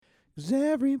'Cause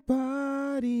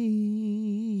everybody,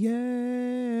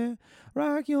 yeah,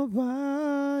 rock your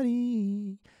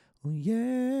body. Oh,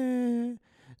 yeah.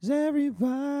 'Cause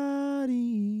everybody,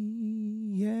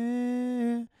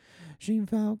 yeah. Shane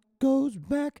Falco's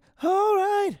back. All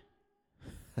right.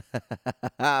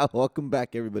 Welcome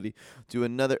back, everybody, to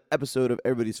another episode of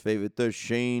everybody's favorite, the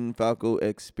Shane Falco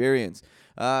Experience.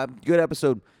 Good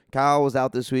episode. Kyle was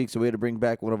out this week, so we had to bring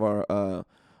back one of our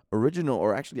original,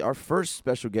 or actually our first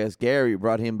special guest, Gary.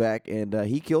 Brought him back, and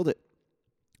he killed it,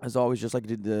 as always, just like he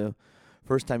did the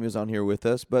first time he was on here with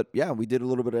us. But yeah, we did a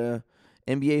little bit of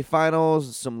NBA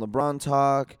Finals, some LeBron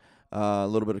talk, a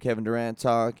little bit of Kevin Durant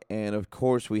talk, and of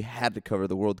course we had to cover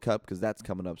the World Cup because that's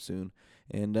coming up soon.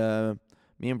 And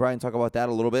me and Brian talk about that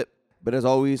a little bit. But as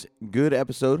always, good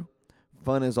episode,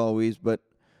 fun as always. But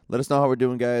let us know how we're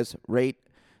doing, guys. Rate,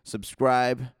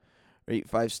 subscribe, rate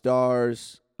 5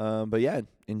 stars. But yeah,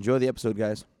 enjoy the episode,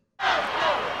 guys.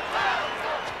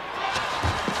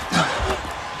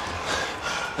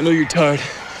 I know you're tired.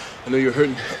 I know you're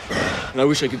hurting. And I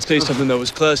wish I could say something that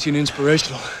was classy and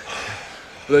inspirational.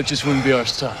 But that just wouldn't be our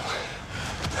style.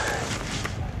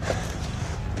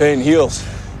 Pain heals.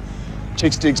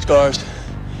 Chicks dig scars.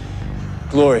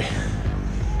 Glory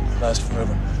lasts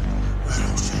forever.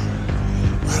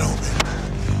 Right on,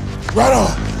 baby. Right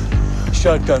on.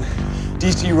 Shotgun.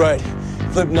 DC right.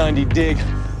 Flip 90, dig.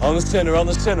 On the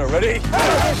center, Ready?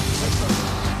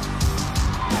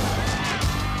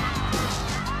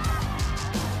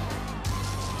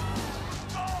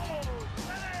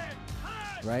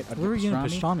 Right? Where are you getting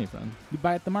pastrami from? You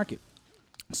buy it at the market.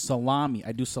 Salami.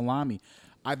 I do salami.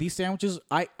 These sandwiches,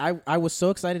 I was so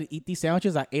excited to eat these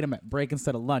sandwiches, I ate them at break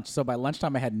instead of lunch. So by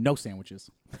lunchtime, I had no sandwiches.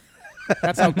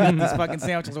 That's how good these fucking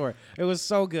sandwiches were. It was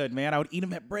so good, man. I would eat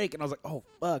them at break, and I was like, oh,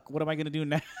 fuck, what am I going to do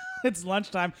now? It's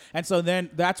lunchtime. And so then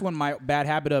that's when my bad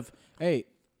habit of, hey,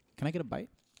 can I get a bite?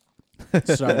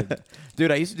 started. Dude,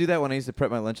 I used to do that when I used to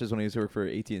prep my lunches when I used to work for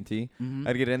AT&T. Mm-hmm.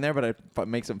 I'd get in there, but I'd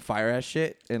make some fire-ass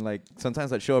shit, and like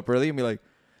sometimes I'd show up early and be like,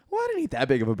 well, I didn't eat that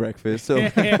big of a breakfast. So I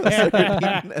started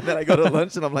eating, and then I go to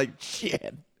lunch, and I'm like,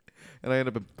 shit. And I end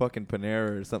up at fucking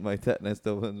Panera or something like that, and I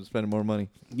still end up spending more money.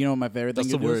 You know what my favorite thing That's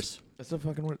to the do worst. That's the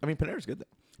fucking worst. I mean, Panera's good, though.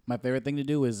 My favorite thing to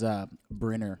do is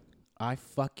Brinner. I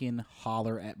fucking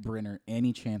holler at Brinner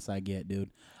any chance I get,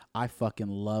 dude. I fucking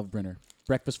love Brinner.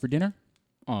 Breakfast for dinner?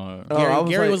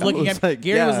 Gary was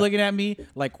looking at me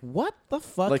like, what the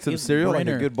fuck? Like some is cereal,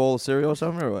 Brinner? like a good bowl of cereal or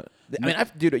something, or what? I mean,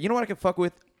 dude, you know what I could fuck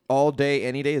with all day,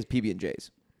 any day is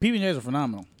PB&J's. PB&J's are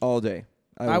phenomenal. All day.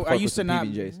 I used to not.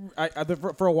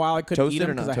 For a while, I couldn't Toasted eat them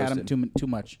or because not I had them toasted? too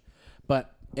much.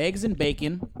 But eggs and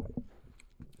bacon,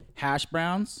 hash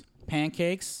browns,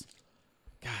 pancakes.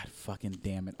 God fucking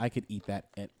damn it! I could eat that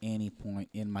at any point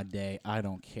in my day. I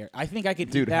don't care. I think I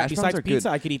could eat that. hash browns Besides are pizza,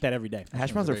 good. I could eat that every day.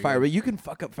 Hash browns are fire, but you can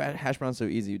fuck up hash browns so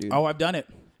easy, dude. Oh, I've done it.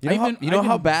 You know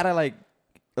how bad I like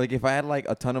if I had like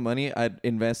a ton of money, I'd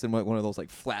invest in one of those like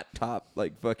flat top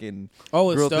like fucking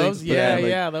with grill stoves. things.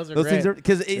 Yeah, Those are those great. things are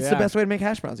because it's the Yeah. best way to make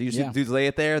hash browns. You just Yeah. dudes lay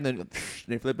it there and then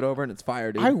they flip it over and it's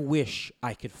fire, dude. I wish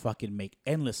I could fucking make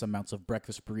endless amounts of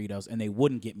breakfast burritos and they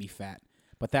wouldn't get me fat,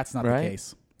 but that's not Right? the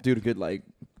case. Dude, a good like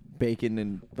bacon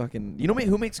and fucking. You know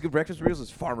who makes good breakfast burritos is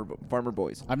Farmer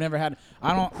Boys. I've never had.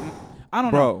 I don't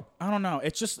Bro. know. I don't know.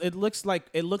 It's just it looks like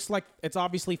it's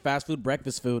obviously fast food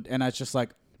breakfast food, and it's just like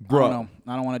Bro. I don't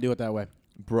know. I don't want to do it that way.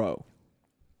 Bro,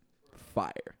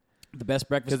 fire. The best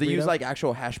breakfast Because they use burrito? like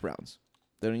actual hash browns.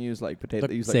 They don't use like potato.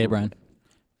 They use like Say it, Brian.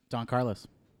 Don Carlos.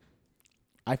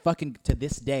 I fucking to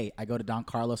this day I go to Don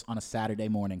Carlos on a Saturday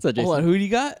morning. What's up, Jason? Hold on, who do you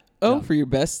got? Oh, No. for your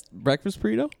best breakfast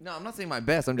burrito? No, I'm not saying my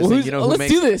best. I'm just Well, saying who let's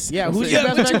makes. do this. Yeah, who's Yeah, your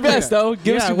best? what's your breakfast best, burrito? though?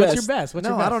 Give us your what's best. your best? What's No,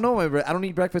 your best? I don't know. I don't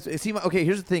eat breakfast. See, okay,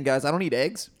 here's the thing, guys. I don't eat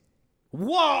eggs.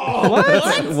 Whoa!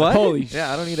 What? Holy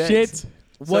Yeah, I don't eat shit. eggs.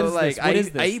 What is like, this? What is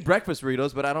this? I eat breakfast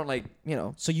burritos, but I don't like,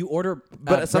 So you order,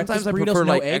 But sometimes breakfast I burritos, prefer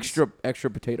no like eggs?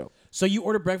 extra potato. So you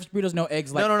order breakfast burritos, no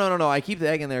eggs. Like, No. I keep the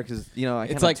egg in there because I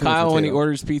It's can't like have too much Kyle when he potato.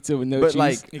 orders pizza with no But cheese.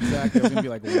 like, exactly. I was gonna be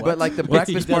like, what? but like the Wait,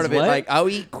 he breakfast does part of it, what? like I'll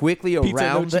eat quickly Pizza, no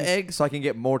around the cheese. egg so I can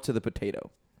get more to the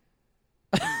potato.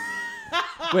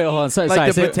 wait, hold on. Sorry, Like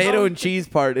the say- potato and cheese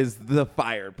part is the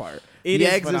fire part. It The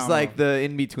is eggs is phenomenal. like the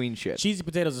in between shit. cheesy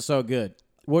potatoes are so good.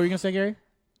 What were you gonna say, Gary?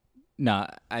 Nah,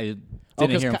 I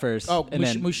didn't hear him first. Oh, and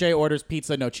then Mouche orders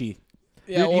pizza, no cheese.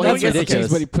 Yeah, You well, know he gets the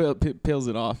ridiculous. cheese, but he peels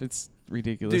it off. It's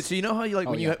ridiculous. Dude, so you know how you like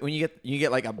Oh, when yeah. you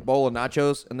get like a bowl of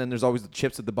nachos and then there's always the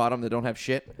chips at the bottom that don't have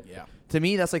shit. Yeah. To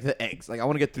me, that's like the eggs. Like I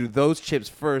want to get through those chips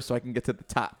first so I can get to the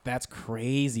top. That's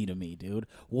crazy to me, dude.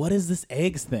 What is this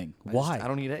eggs thing? Why? I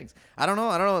don't eat eggs. I don't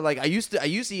know. Like I used to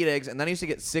eat eggs and then I used to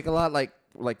get sick a lot, like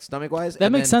stomach wise.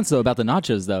 that makes sense though about the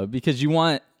nachos though, because you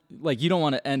want like you don't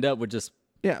want to end up with just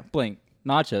Yeah. blank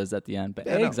nachos at the end. But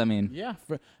Yeah, no. eggs, I mean, Yeah.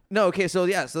 No, okay, so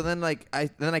yeah, so then like I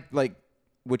like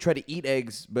would try to eat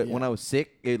eggs, but when Yeah. I was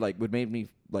sick, it like would make me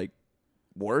like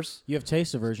worse. You have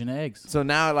taste aversion to eggs. So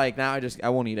now I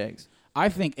won't eat eggs. I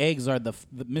think eggs are the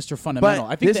Mr. Fundamental.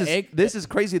 But I think this is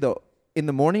crazy though. In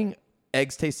the morning,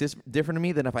 eggs taste different to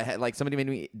me than if I had like somebody made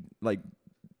me like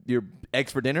your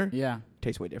eggs for dinner. Yeah.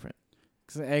 Tastes way different.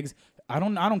 'Cause eggs. I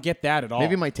don't get that at all.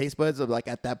 Maybe my taste buds are like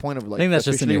at that point of like. I think that's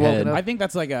just in officially your woken head. up. I think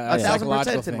that's like a 1,000%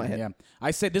 psychological it's in thing. my head. Yeah,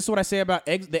 I say this is what I say about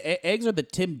eggs. Eggs are the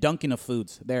Tim Duncan of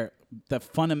foods. They're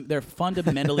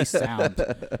fundamentally sound.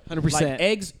 100%.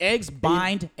 Like eggs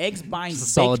bind Just a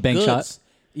solid baked bank goods. shot.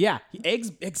 Yeah,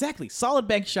 eggs exactly. Solid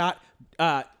bank shot.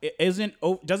 Doesn't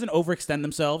overextend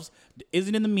themselves.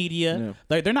 Isn't in the media.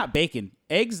 They're not bacon.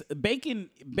 Bacon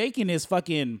is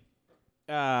fucking.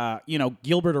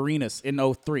 Gilbert Arenas in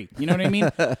 03. You know what I mean?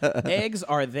 Eggs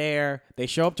are there. They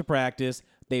show up to practice.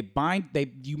 They bind.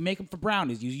 You make them for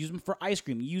brownies. You use them for ice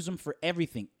cream. You use them for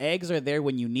everything. Eggs are there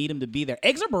when you need them to be there.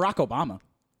 Eggs are Barack Obama.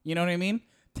 You know what I mean?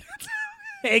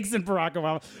 Eggs and Barack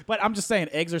Obama. But I'm just saying,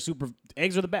 eggs are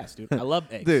the best, dude. I love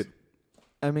eggs. Dude.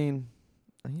 I mean,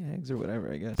 yeah, eggs or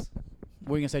whatever. I guess. What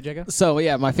were you gonna say, Jacob? So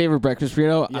yeah, my favorite breakfast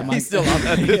burrito. Yeah. I'm He's still on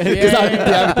that. Because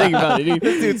I'm thinking about it, dude.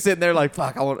 This dude's sitting there like,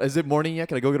 fuck. Is it morning yet?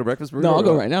 Can I go get a breakfast burrito? No, I'll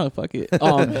go right now. Fuck it.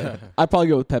 I'd probably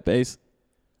go with Pepe's.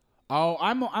 Oh,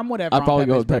 I'm whatever. I'd on probably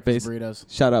go with breakfast Pepe's. burritos.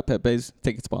 Shout out Pepe's.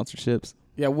 Taking sponsorships.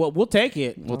 Yeah, we'll take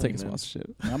it. We'll take a man.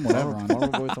 sponsorship. I'm whatever on it. Our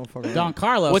boys don't fuck around. Don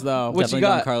Carlos though. What you definitely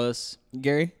got? Don Carlos.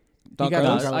 Gary? got Carlos?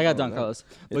 Don Carlos. I got Don Carlos.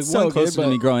 But It's one so closer good, to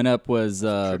me but- growing up was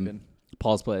Tripping.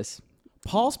 Paul's Place.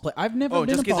 Paul's play. I've never Oh, been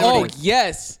just to in case Paul's. Oh, everybody-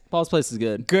 yes. Paul's Place is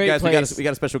good. Great Guys, place. we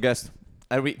got a special guest.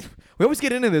 We always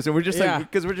get into this and we're just Yeah. like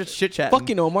because we're just chit chatting.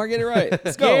 Fucking Omar, get it right.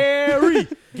 Let's go.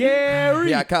 Gary.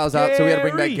 Yeah, Kyle's out, so we got to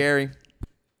bring back Gary.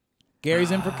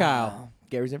 Gary's in for Kyle.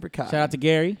 Gary's in for Kyle. Shout out to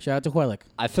Gary. Shout out to Huelick.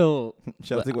 I feel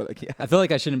Shout out to what? Yeah. I feel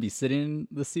like I shouldn't be sitting in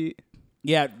the seat.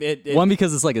 Yeah, One,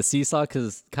 because it's like a seesaw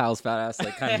because Kyle's fat ass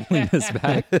like kind of leaned his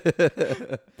back.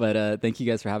 But thank you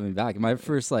guys for having me back. Am I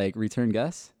first like return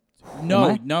guest?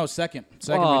 no, second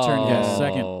return guest.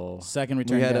 Oh. Second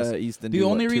return We had guest. Easton. The do,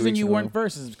 only what, 2 reason weeks you in a weren't row?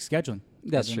 first is scheduling.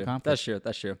 That's Scheduling true. conflict. That's true.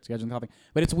 That's true. Scheduling conflict.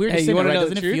 But it's weird Hey, to you sit there, wanna right? know the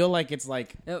Doesn't it truth? feel like it's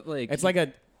like it's like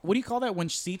a what do you call that when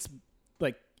seats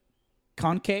like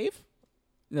concave?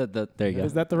 there you go.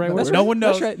 Is that the right That's word? right. No one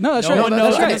knows. That's right. No, that's no right. one That's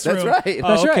knows in right. this That's room. right. Oh,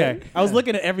 That's okay. right. I was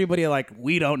looking at everybody like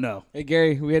we don't know. Hey,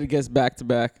 Gary, we had a guest back to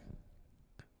back.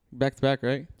 Back to back,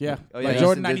 right? Yeah, Oh, yeah, like Easton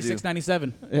Jordan did 96,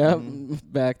 97. Yeah,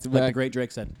 back to Like the back. great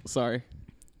Drake said. Sorry.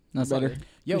 That's better. better.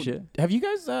 Yo, Appreciate it. have you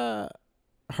guys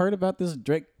heard about this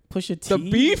Drake Pusha T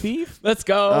The beef? Let's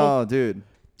go. Oh, dude.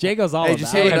 Jago's all Hey, about did you it.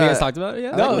 see Have what, you guys talked about it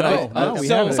yet? No, no, we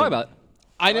so haven't. Let's talk about it.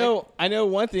 I know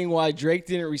one thing why Drake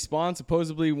didn't respond.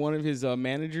 Supposedly, one of his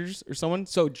managers or someone.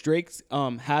 So Drake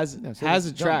has it's a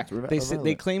done. track. It's They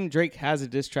irrelevant. claim Drake has a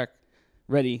diss track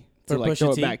ready to For like Pusha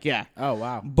throw T? it back. Yeah, Oh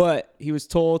wow. but he was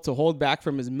told to hold back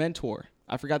from his mentor.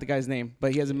 I forgot the guy's name,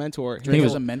 but he has a mentor. Drake he was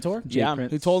was- a mentor. Yeah,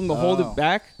 Prince. who told him to hold Oh. it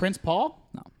back Prince Paul.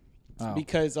 No. Oh.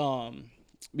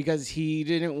 because he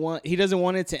doesn't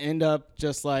want it to end up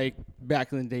just like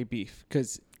back in the day beef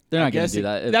because. They're not I gonna guess do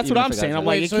that. That's even what if I'm the saying. guys I'm are-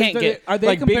 like, Wait, it so can't get are they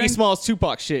like comparing- Biggie Smalls,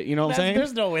 Tupac shit. You know what I'm saying?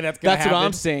 There's no way that's gonna That's happen. what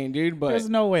I'm saying, dude. But There's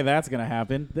no way that's gonna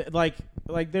happen.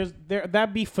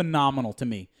 That'd be phenomenal to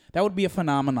me. That would be a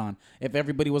phenomenon if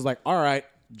everybody was like, all right,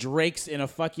 Drake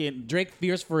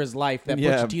fears for his life that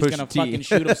Yeah, Pusha T's Pusha gonna T. fucking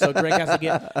shoot him, so Drake has to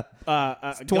get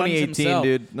guns 2018, himself.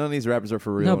 dude. None of these rappers are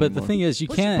for real. No, but the anymore. thing is, you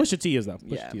can't. Pusha T is though.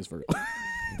 Pusha Yeah. T is for real.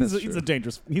 he's a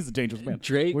dangerous man.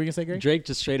 Drake, What were you gonna say, Gary? Drake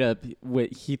just straight up,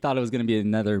 he thought it was going to be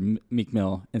another Meek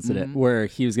Mill incident where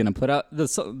he was going to put out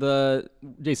the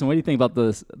Jason. What do you think about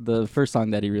the first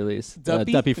song that he released,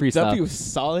 Duppy Freestyle? Duppy was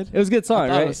solid. It was a good song, I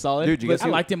thought right? it was solid. Dude, you guys I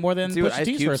liked it more than see what Pusha Ice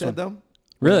T's Cube first said one. though?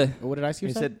 Really? What did Ice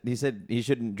Cube say? He said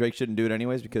Drake shouldn't do it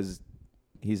anyways because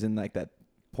he's in like that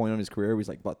point on his career where he's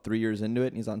like about 3 years into it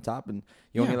and he's on top and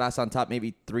he only lasts on top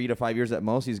maybe 3 to 5 years at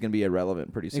most. He's gonna be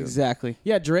irrelevant pretty soon. Exactly.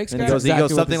 Yeah, Drake's And got he goes, exactly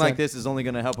what something they like said. this is only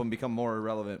gonna help him become more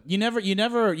irrelevant. You never.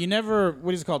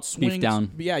 What is it called? Swing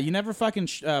down. Yeah, you never fucking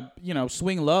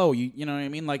swing low. You know what I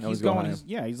mean? Like Always he's go going.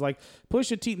 high. He's like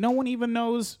Pusha T. No one even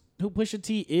knows who Pusha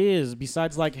T is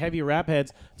besides like heavy rap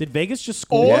heads. Did Vegas just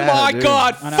score Oh Yeah, my dude.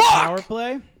 God! on a Fuck. power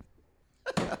play?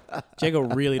 Jago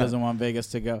really doesn't want Vegas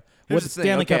to go. What the thing,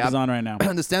 Stanley okay, Cup is on right now?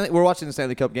 We're watching the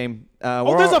Stanley Cup game.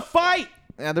 Oh, there's a fight.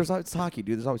 yeah, it's hockey,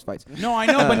 dude. There's always fights. No, I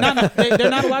know, but they're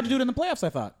not allowed to do it in the playoffs. I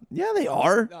thought Yeah, they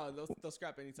are. No, they'll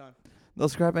scrap anytime. They'll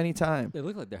scrap anytime. They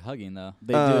look like they're hugging though.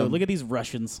 they do. Look at these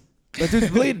Russians. That dude's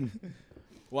bleeding.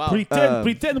 Wow.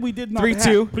 Pretend we did not. 3-2.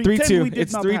 have. Pretend 3-2. we did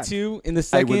It's not 3-2 in the I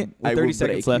second would with 30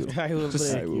 seconds break left. you. have. I will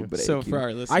Just break you. so for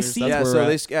our listeners, see- that's Yeah, where so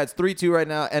we're at. it's 3-2 right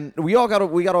now, and we all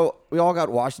got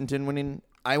Washington winning.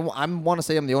 I want to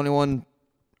say I'm the only one,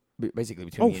 basically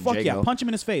between Oh me and fuck Jago. yeah! Punch him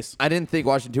in his face. I didn't think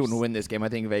Washington would win this game. I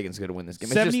think Vegas going to win this game.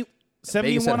 It's 70, just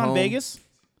Vegas 71 at on home. Vegas.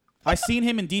 I seen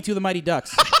him in D2 the Mighty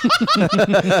Ducks.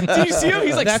 Did you see him?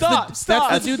 He's like, That's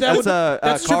stop. the dude that That's, would.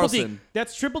 That's triple D. Carlson.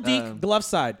 That's triple D glove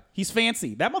side. He's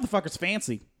fancy. That motherfucker's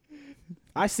fancy.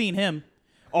 I seen him.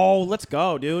 Oh, let's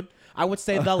go, dude. I would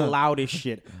say the loudest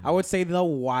shit. I would say the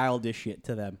wildest shit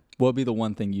to them. What would be the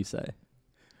one thing you say?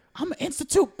 I'm gonna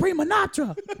institute prima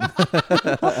noctra.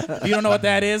 If you don't know what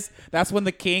that is, that's when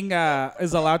the king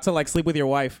is allowed to like sleep with your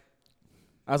wife.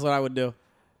 That's what I would do.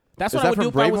 That's Is what that I would do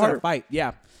if from I was in a Braveheart? fight.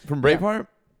 Yeah. From Braveheart?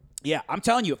 Yeah, I'm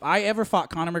telling you, if I ever fought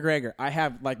Conor McGregor, I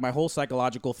have like my whole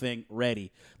psychological thing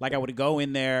ready. Like I would go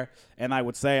in there and I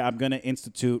would say, I'm gonna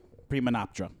institute prima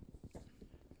noctra.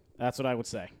 That's what I would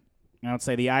say. I would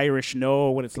say the Irish know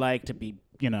what it's like to be,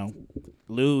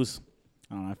 lose.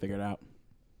 I don't know. I figured it out.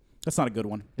 That's not a good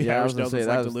one. The Yeah, I Irish was know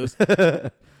gonna what say it's that like to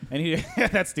lose. And he,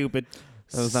 that's stupid.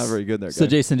 That was not very good there, So,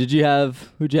 guys. Jason, who'd you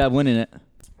have winning it?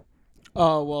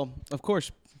 Oh, well, of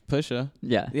course, Pusha.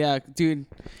 Yeah. Yeah, dude.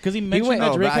 Because he mentioned went-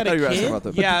 that Oh, Drake I had thought a you were asking kid. about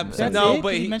the- Yeah, That's no, it?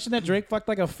 but he he mentioned that Drake fucked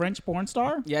like a French porn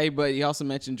star. Yeah, but he also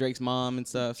mentioned Drake's mom and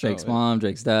stuff. so Drake's mom,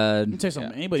 Drake's dad, Let me tell you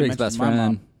something. Anybody Drake's mentions best my friend.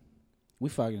 mom, we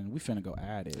finna go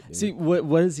at it. Dude. See, what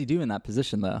does he do in that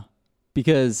position though?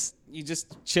 Because You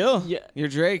just chill. Yeah. You're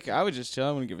Drake. I would just chill.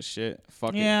 I wouldn't give a shit.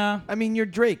 Fuck it. yeah. I mean, you're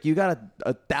Drake. You got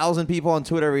 1,000 people on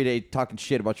Twitter every day talking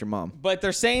shit about your mom. But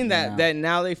they're saying that Yeah. that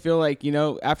now they feel like,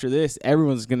 after this,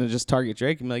 everyone's gonna just target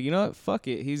Drake and be like, you know what? Fuck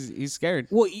it. He's scared.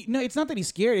 Well, no, it's not that he's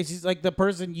scared. It's just like the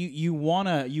person you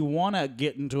wanna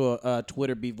get into a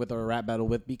Twitter beef with or a rap battle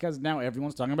with because now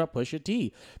everyone's talking about Pusha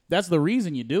T. That's the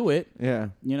reason you do it. Yeah.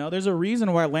 There's a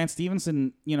reason why Lance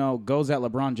Stevenson, goes at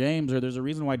LeBron James, or there's a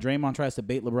reason why Draymond tries to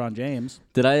bait LeBron James.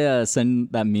 did I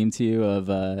send that meme to you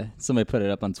of somebody put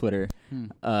it up on Twitter?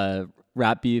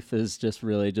 Rap beef is just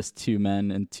really just two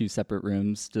men in two separate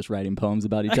rooms just writing poems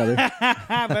about each other.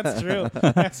 That's true.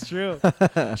 That's true.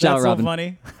 That's Shout out, so Robin.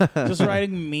 funny. Just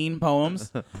writing mean poems.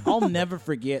 I'll never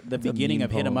forget the beginning mean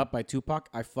of "Hit 'Em poem. Up" by Tupac.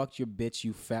 I fucked your bitch,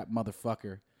 you fat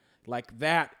motherfucker. Like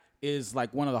that is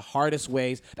like one of the hardest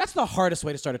ways. That's the hardest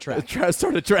way to start a track. Try to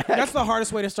start a track. That's the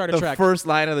hardest way to start a the track. first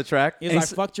line of the track.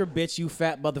 Is I fucked your bitch, you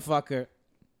fat motherfucker.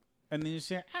 And then you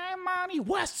say, I'm on the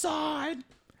west side.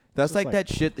 That's like like- that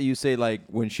shit that you say like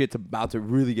when shit's about to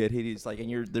really get hideous, like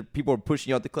and the people are pushing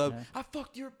you out the club. I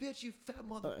fucked your bitch, you fat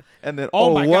mother. And then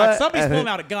Oh my what? God! Somebody's And pulling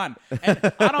then- out a gun,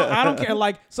 and I don't care.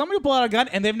 Like somebody pull out a gun,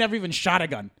 and they've never even shot a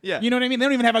gun. Yeah. You know what I mean? They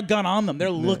don't even have a gun on them. They're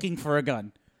looking for a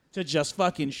gun to just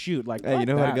fucking shoot. Like, Hey, you fuck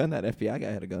know who had a that. gun? That FBI guy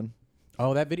had a gun.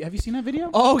 Oh, that video. Have you seen that video?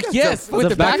 Oh yes, with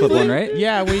the the backflip backflip one, right?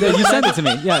 yeah. You sent it to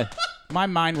me. Yeah. My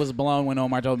mind was blown when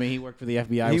Omar told me he worked for the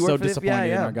FBI. I He was so worked for the FBI, disappointed in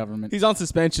yeah. our government. He's on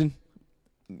suspension.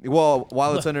 Well,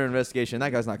 while it's under investigation,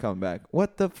 that guy's not coming back.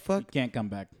 What the fuck? Can't come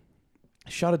back.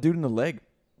 Shot a dude in the leg.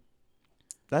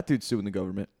 That dude's suing the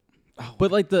government.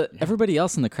 But like everybody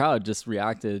else in the crowd just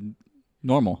reacted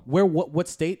normal. Where? What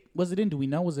state was it in? Do we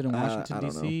know? Was it in I Washington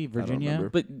don't know. D.C., I don't Virginia? remember.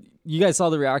 But you guys saw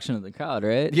the reaction of the crowd,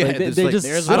 right? Yeah, Like, there's they like- just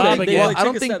there's stood Rob up, they, again. like, I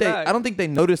don't took a think step they. back. I don't think they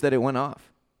noticed that it went off.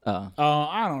 Oh,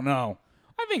 I don't know.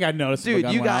 I think I noticed. if a Dude,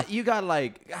 gun you went got off. you got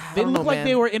like. I They don't looked know, like man.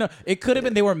 they were in a. It could have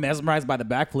been they were mesmerized by the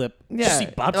backflip. Yeah, See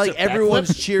Bob like Step everyone's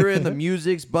backflip. cheering, the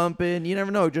music's bumping. You never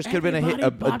know. It just could have been a hit,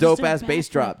 Everybody, a Bob dope Step ass bass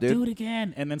backflip, drop, Do dude. it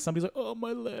again, and then somebody's like, "Oh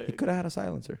my leg." Could have had a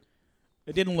silencer.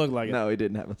 It didn't look like it. No, he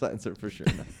didn't have a silencer for sure.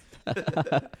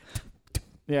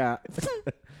 Yeah.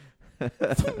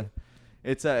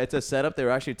 It's a setup. They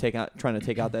were actually trying to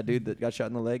take out that dude that got shot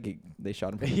in the leg. They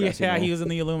shot him from the grassy Yeah, knoll. he was in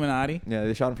the Illuminati. Yeah,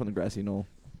 they shot him from the grassy knoll.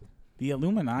 The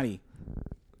Illuminati.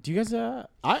 Do you guys?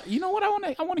 You know what? I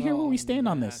want to hear where we stand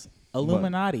on this.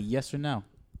 Illuminati, yes or no?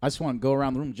 I just want to go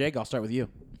around the room. Jake, I'll start with you.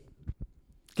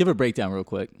 Give a breakdown real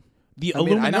quick. The I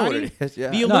mean, I Illuminati. know what it is, yeah.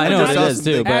 The No, I know what it Illuminati- is,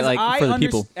 too, but, as like, I for the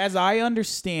people. As I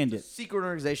understand it, Secret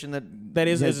organization that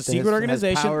is a secret has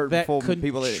organization power that full of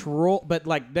people that control, but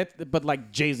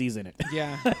like Jay-Z's in it.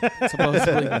 Yeah,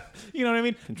 supposedly. You know what I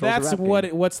mean? Controls the That's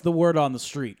rap what's the word on the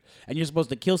street. And you're supposed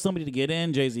to kill somebody to get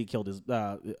in. Jay-Z killed his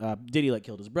Diddy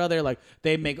killed his brother. Like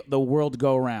they make the world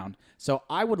go round. So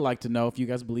I would like to know if you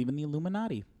guys believe in the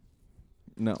Illuminati.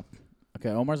 no. Okay,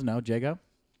 Omar's no. Jago?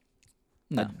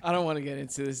 No. I don't want to get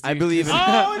into this. I dude, believe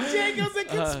 'cause- in. Oh, Jago's a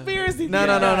conspiracy No.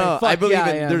 I Fuck believe yeah,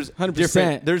 in. yeah. There's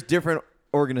 100%. different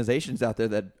organizations out there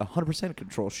that 100%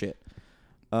 control shit.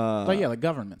 Oh yeah, like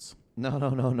governments. No.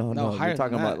 higher You're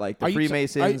talking than about that. like the Are you-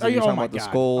 Freemasons. are and you- you're oh talking my about the God.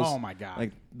 skulls. Oh my God.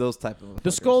 Like those type of. The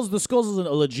motherfuckers. skulls is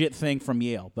a legit thing from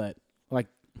Yale, but like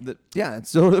Yeah, it's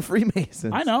so are the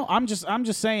Freemasons. I know. I'm just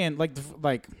saying like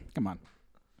come on.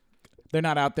 They're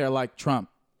not out there like Trump.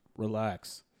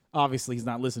 Relax. Obviously, he's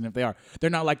not listening if they are. They're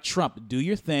not like Trump. Do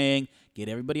your thing. Get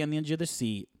everybody on the edge of the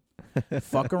seat.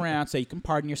 Fuck around. Say you can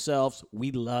pardon yourselves.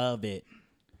 We love it.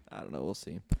 I don't know. We'll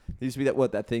see. There used to be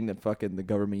that thing that fucking the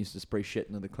government used to spray shit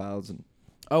into the clouds and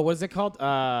Oh, what is it called?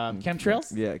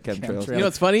 Chemtrails? yeah, chemtrails. You know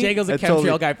what's funny? Jago's a It's chemtrail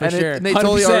totally- guy for and sure. and they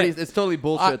totally 100%. already. It's totally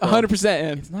bullshit. though. 100%.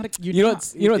 And It's not a. You know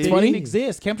what's funny? It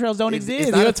exist. Chemtrails don't It's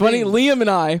exist. not you know what's a funny? thing. Liam and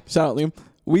I, shout out Liam,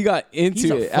 we got He's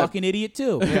into a it. fucking idiot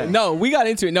too. No, we got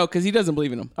into it. No, because he doesn't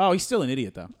believe in them. Oh, he's still an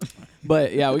idiot though.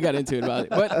 But yeah, we got into it about it.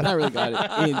 But not really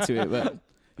got into it. But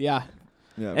yeah.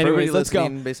 Yeah. For Anyways, everybody let's go.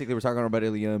 listening, basically, we're talking about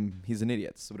Liam. He's an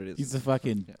idiot. That's what it is. He's a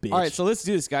fucking bitch. All right, so let's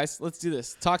do this, guys. Let's do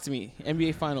this. Talk to me.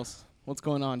 NBA Finals. What's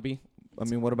going on, B? I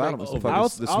mean, what about him? It's the, I'll-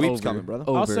 fucking, the I'll- sweep's over. coming, brother.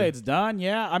 Oh. I'll over. say it's done.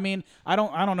 Yeah, I mean, I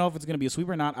don't know if it's gonna be a sweep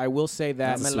or not. I will say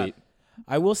that It's a sweep.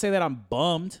 I will say that I'm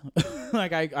bummed.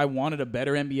 Like I wanted a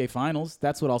better NBA Finals.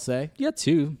 That's what I'll say. You had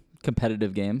 2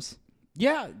 competitive games.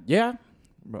 Yeah.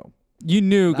 Bro. You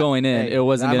knew going in hey, it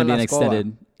wasn't going dame to be an la escoba.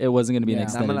 extended. It wasn't going to be an Yeah.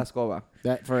 Dame la extended. escoba.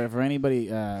 That for anybody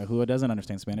who doesn't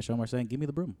understand Spanish, I'm saying, give me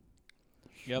the broom.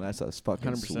 Yep. That's a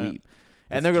fucking 100%. sweep.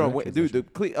 And they're gonna win, dude.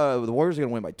 The Warriors are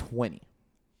gonna win by 20.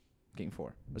 Game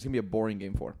 4. It's gonna be a boring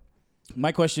game 4.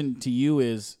 My question to you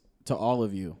is, to all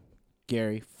of you,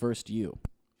 Gary, first you.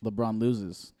 LeBron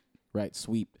loses, right?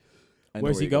 Sweep. I know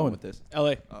Where's where he you're going going? with this?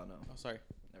 LA. Oh no. Oh, sorry.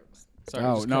 Sorry.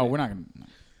 Oh just no, cut it. we're not gonna.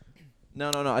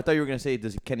 No. I thought you were gonna say,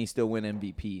 can he still win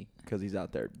MVP because he's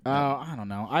out there? I don't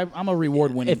know. I'm a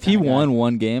reward winning. If he kinda guy. won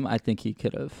one game, I think he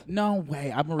could have. No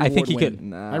way. I'm a reward I think he winning. could.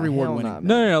 Nah, I reward hell winning. nah,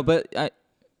 man. No, but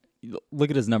look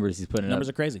at his numbers he's putting Numbers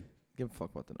up. are crazy. Give a fuck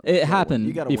about the numbers. It You gotta win. happened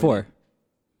You gotta win before. it.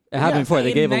 It happened before. They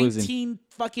in gave a losing.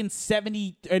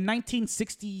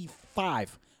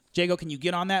 1965. Jago, can you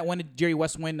get on that? When did Jerry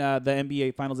West win the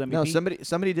NBA Finals MVP? No,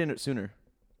 somebody did it sooner.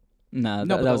 Nah,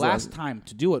 No, that but the was last time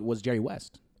to do it was Jerry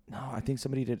West. No, I think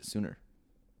somebody did it sooner.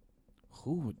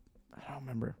 Who? would- I don't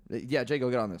remember. Yeah, Jay, go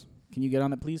get on this. Can you get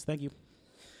on that, please? Thank you.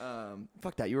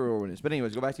 Fuck that. You were over this. But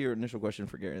anyways, go back to your initial question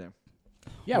for Gary there.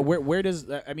 Yeah, where does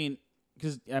I mean?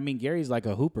 Because Gary's like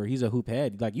a hooper. He's a hoop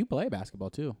head. Like you play basketball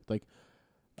too. Like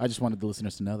I just wanted the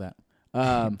listeners to know that.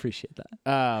 appreciate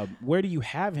that. Where do you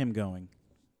have him going?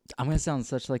 I'm gonna sound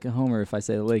such like a homer if I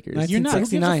say the Lakers. You're not. Who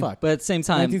gives a 1969. fuck? But at the same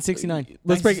time, 1969.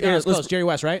 let's break. Here, Let's let's, close. Jerry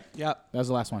West, right? Yeah. That was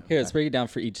the last one. let's break it down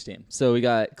for each team. So we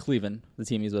got Cleveland, the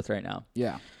team he's with right now.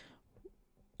 Yeah.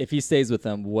 If he stays with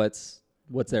them, what's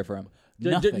there for him?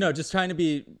 Nothing. No, just trying to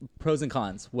be pros and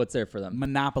cons. What's there for them?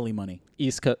 Monopoly money.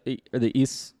 Eastern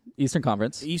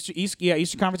Conference.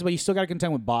 Eastern Conference, but you still got to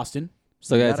contend with Boston,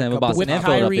 So got got a to have couple- Boston with and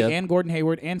Kyrie Philadelphia. and Gordon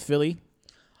Hayward and Philly.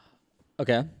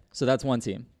 Okay, so that's one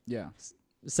team. Yeah,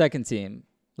 Second team,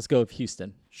 let's go with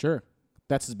Houston. sure.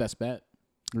 That's his best bet,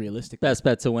 realistically. Best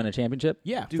bet to win a championship.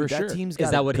 Yeah, Dude, for that sure. team's Is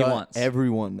got that what he wants?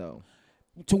 Everyone though.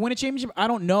 To win a championship, I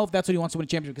don't know if that's what he wants to win a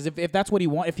championship. Because if that's what he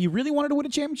wants, if he really wanted to win a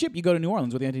championship, you go to New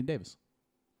Orleans with Anthony Davis.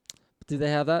 Do they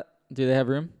have that? Do they have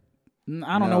room?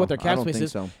 I don't know No, what their I cap don't space think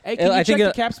is. so. Hey, can you I check think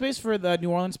the cap space for the New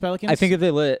Orleans Pelicans? I think if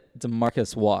they let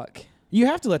DeMarcus walk, you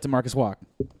have to let DeMarcus walk.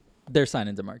 they're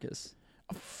signing DeMarcus.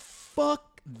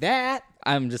 Fuck that.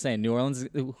 I'm just saying, New Orleans.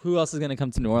 Who else is going to come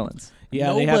to New Orleans?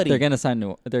 Yeah, Nobody. They're going to sign.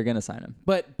 They're going to sign him.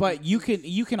 But you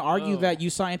can argue that you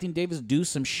saw Anthony Davis do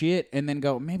some shit and then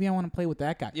go, maybe I want to play with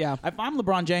that guy. Yeah. If I'm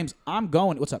LeBron James, I'm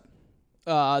going. What's up?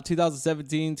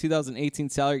 2017, 2018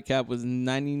 salary cap was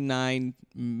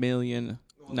 99,093,000.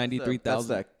 That's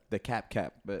the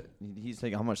cap, but he's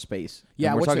taking how much space? Yeah,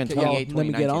 And we're what's the talking ca- 28, yeah, let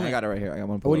me get 2019. on I it. got it right here. I got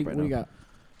one pull What up do right you now.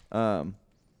 got?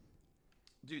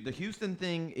 Dude, the Houston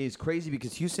thing is crazy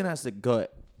because Houston has to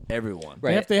gut everyone.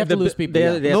 They have to lose people, They,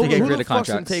 yeah. they have to get Who rid the of fuck's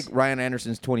gonna contracts. take Ryan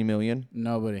Anderson's $20 million?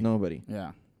 Nobody. Nobody.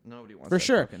 Yeah. Nobody wants For that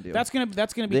sure. fucking deal. That's gonna be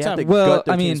They have tough. to Well, gut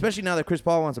their I team, mean- especially now that Chris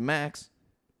Paul wants a max.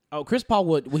 Oh, Chris Paul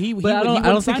would. He But I don't wouldn't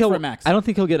think sign he'll. for a max. I don't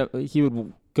think he'll get a. He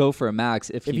would go for a max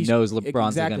if he he's- knows LeBron's going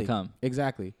exactly. to come.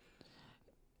 Exactly.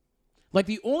 Like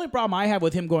the only problem I have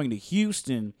with him going to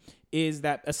Houston is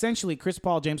that essentially Chris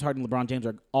Paul, James Harden, LeBron James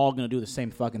are all going to do the same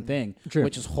fucking thing, True.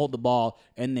 which is hold the ball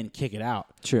and then kick it out.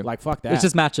 True. Like fuck that. It's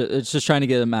just matchup. It's just trying to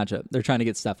get a matchup. They're trying to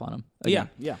get Steph on him. yeah,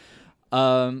 again.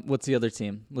 yeah. What's the other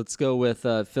team? Let's go with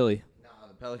Philly. Nah,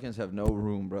 the Pelicans have no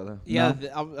room, brother. Yeah,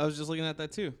 No? I was just looking at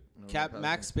that too. Cap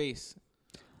max space.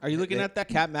 Are you looking at that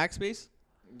cap max space?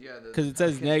 Yeah, because it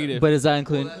says negative. But is that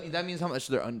including? that means how much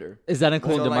they're under. Is that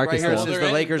including So like DeMarcus? right here it though? says They're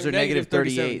the Lakers are they're negative negative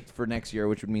 37. 38 for next year,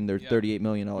 which would mean they're $38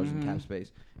 million in cap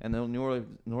space, and the New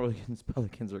Orleans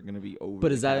Pelicans are going to be over. But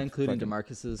the is that cap including fucking-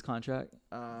 DeMarcus's contract?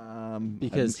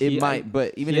 Because he- it might,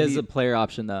 but even he if has a player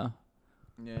option though.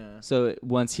 yeah. So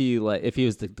once he if he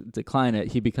was to decline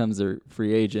it, he becomes a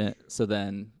free agent. So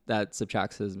then that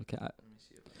subtracts his cap.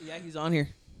 Yeah, he's on here.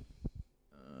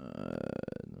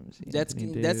 Let me see. That's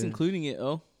Anthony that's Davis. including it.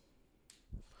 Oh.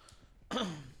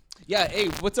 Yeah. Hey,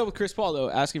 what's up with Chris Paul though?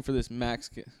 Asking for this max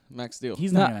deal.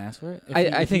 He's not No, gonna ask for it. If I he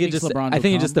think it thinks just LeBron I will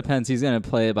think it just come, depends. He's gonna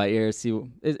play it by ear. See,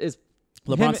 it's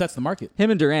LeBron him- sets the market.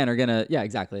 him and Durant are gonna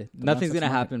exactly. Nothing's sets gonna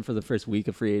the market. happen for the first week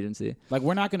of free agency. Like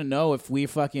we're not gonna know if we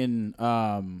fucking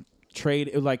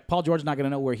trade. Like Paul George's not gonna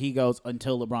know where he goes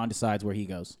until LeBron decides where he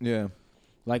goes. Yeah.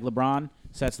 Like LeBron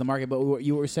sets the market. But what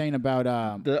you were saying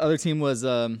about The other team was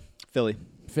Philly.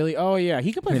 Philly. Oh yeah,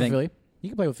 he could play What for do you Philly. He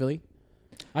could play with Philly.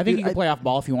 I think Dude, he could play off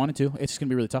ball if he wanted to. It's just gonna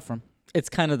be really tough for him. It's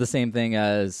kind of the same thing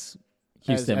as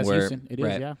Houston, as where Houston. It is,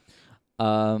 right. yeah.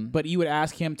 Um, But you would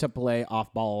ask him to play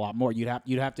off ball a lot more. You'd have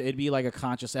to. It'd be like a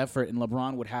conscious effort, and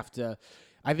LeBron would have to.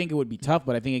 I think it would be tough,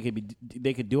 but I think it could be.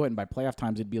 They could do it, and by playoff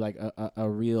times, it'd be like a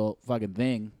real fucking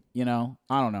thing. You know,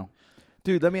 I don't know.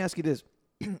 Dude, let me ask you this,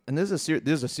 and this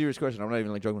is a serious question. I'm not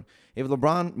even like joking. If when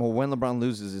LeBron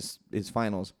loses his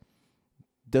finals,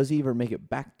 does he ever make it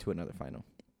back to another final?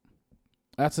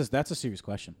 That's a serious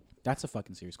question. That's a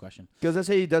fucking serious question. Because let's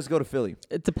say he does go to Philly.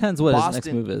 it depends what his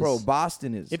next move is. Bro,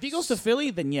 Boston is. If he goes to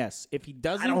Philly, then yes. If he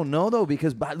doesn't, I don't know though,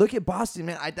 because look at Boston,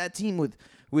 man. That team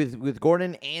with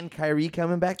Gordon and Kyrie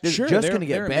coming back, they're Sure, just they're- gonna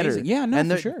get they're better. amazing. Yeah, no, and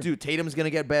for they're- sure. Dude, Tatum's gonna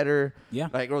get better. Yeah.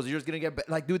 Like Rozier's gonna get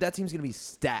better. Like, dude, that team's gonna be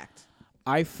stacked.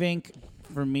 I think,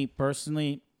 for me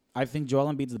personally, I think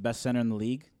Joel Embiid's the best center in the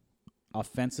league.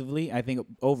 Offensively, I think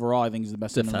overall, I think he's the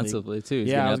best center in the league. Defensively too. He's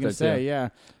Yeah, getting I was up gonna there, say. too. Yeah,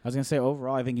 I was gonna say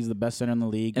overall, I think he's the best center in the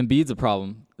league. Embiid's a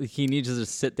problem. He needs to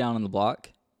just sit down on the block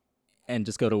and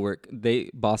just go to work.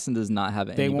 Boston does not have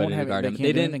They anybody won't to have. guard They him. can't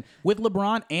They do didn't. anything. With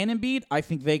LeBron and Embiid. I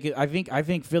think they could. I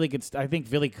think Philly could. I think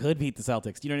Philly could beat the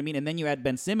Celtics. You know what I mean? And then you had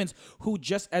Ben Simmons, who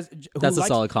just as who That's a likes-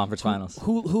 solid conference finals.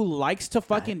 Who likes to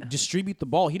fucking distribute the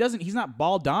ball. He's not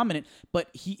ball dominant, but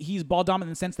he's ball dominant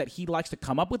in the sense that he likes to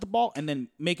come up with the ball and then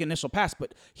make an initial pass.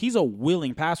 But he's a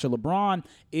willing passer. LeBron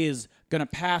is gonna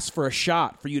pass for a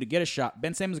shot for you to get a shot.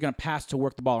 Ben Simmons is gonna pass to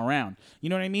work the ball around. You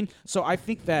know what I mean? So I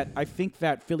think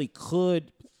that Philly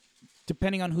could,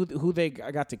 depending on who they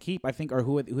got to keep, I think, or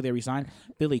who they resign,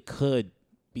 Philly could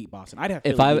beat Boston. I'd have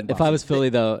Philly If I beating Boston.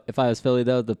 was Philly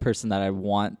though, the person that I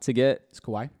want to get, It's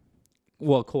Kawhi.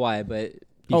 well, Kawhi, but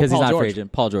because he's Paul not a free George.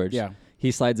 agent, Paul George. Yeah.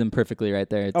 He slides in perfectly right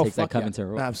there. It Oh, takes that fuck yeah. Covington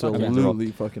role.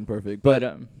 Absolutely fucking perfect.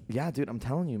 But Yeah, dude, I'm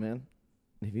telling you, man.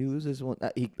 If he loses one,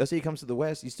 let's say he comes to the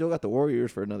West, you still got the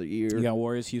Warriors for another year. You got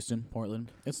Warriors, Houston,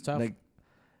 Portland. It's tough. Like,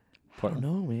 I don't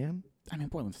know, man. I mean,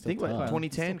 Portland's still Think tough. about it.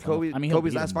 2010, It's still tough. Kobe. I mean, he'll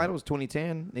Kobe's beat last him, final was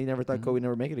 2010. They never thought Kobe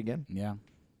never make it again. Yeah.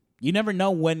 You never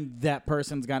know when that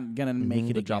person's gonna make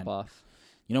it the again. drop off.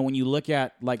 You know, when you look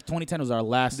at, like, 2010 was our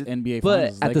last NBA But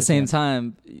Finals. at the Lakers same won.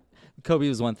 time, Kobe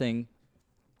was one thing,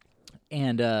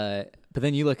 and but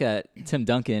then you look at Tim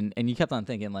Duncan, and you kept on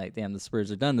thinking like, "Damn, the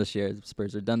Spurs are done this year. The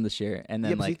Spurs are done this year." And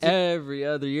then Yeah, but like see, every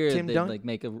other year, Tim they Dunk- like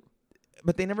make a.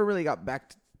 But they never really got back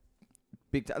to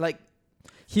big time. Like,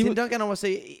 Tim Duncan, I want to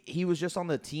say he was just on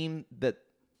the team that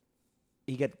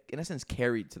he got, in essence,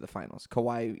 carried to the finals.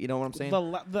 Kawhi, you know what I'm saying?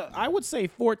 I would say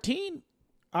 14.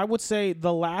 I would say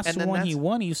the last And then one he that's-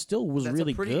 won, he still was That's a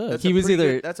really pretty- good. that's He a was pretty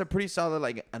either- good- that's a pretty solid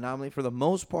like anomaly for the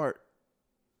most part.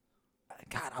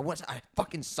 God, I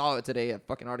fucking saw it today, a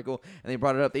fucking article, and they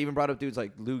brought it up. They even brought up dudes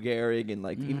like Lou Gehrig and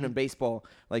like even in baseball,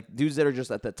 like dudes that are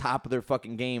just at the top of their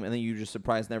fucking game, and then you just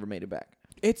surprised never made it back.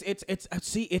 It's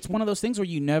one of those things where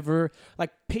you never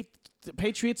like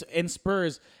Patriots and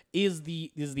Spurs is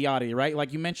the oddity, right?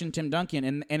 Like you mentioned Tim Duncan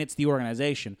and it's the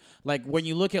organization. Like when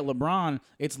you look at LeBron,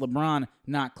 it's LeBron,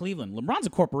 not Cleveland. LeBron's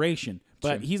a corporation,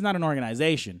 but he's not an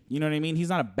organization. You know what I mean? He's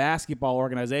not a basketball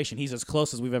organization. He's as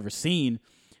close as we've ever seen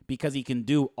because he can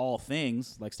do all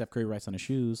things, like Steph Curry writes on his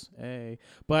shoes. Hey.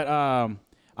 But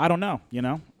I don't know, you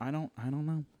know? I don't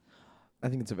know. I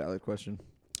think it's a valid question.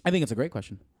 I think it's a great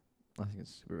question. I think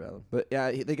it's super valid. But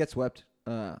yeah, they get swept.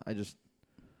 Who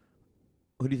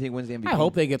do you think wins the MVP? I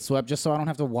hope they get swept just so I don't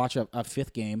have to watch a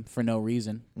fifth game for no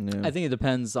reason. Yeah. I think it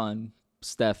depends on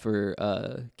Steph or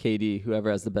KD,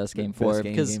 whoever has the best game for Best it.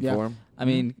 game Because for him. I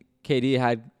mean, KD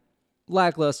had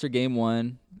lackluster game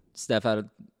 1. Steph had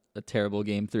a terrible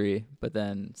game 3, but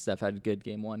then Steph had a good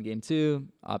game 1, game 2,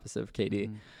 opposite of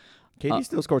KD. KD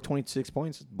still scored 26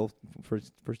 points both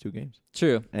first two games.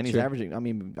 True. And he's true. averaging, I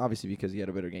mean, obviously because he had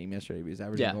a better game yesterday, but he's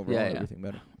averaging Yeah, overall yeah. everything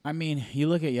better. I mean, you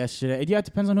look at yesterday. Yeah, it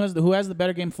depends on who has the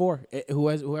better game four.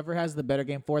 Whoever has the better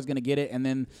game four is going to get it. And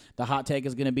then the hot take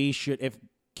is going to be if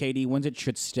KD wins it,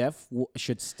 should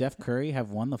Steph Curry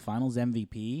have won the Finals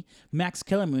MVP? Max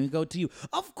Kellerman, we go to you.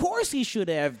 Of course he should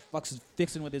have. Fucks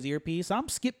fixing with his earpiece. I'm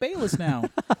Skip Bayless now.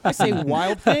 I say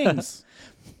wild things.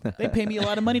 They pay me a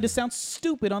lot of money to sound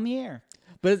stupid on the air.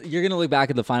 But you're gonna look back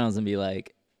at the finals and be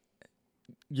like,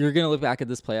 you're gonna look back at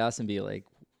this playoffs and be like,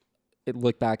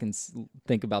 look back and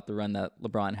think about the run that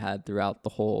LeBron had throughout the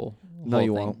whole. No, whole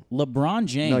you thing. won't. LeBron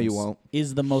James No, you won't.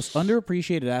 is the most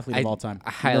underappreciated athlete of all time.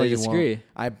 I highly you disagree.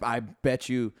 won't. I bet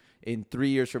you in 3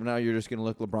 years from now, you're just going to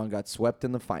look, LeBron got swept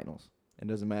in the finals. It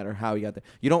doesn't matter how he got there.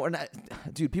 You don't,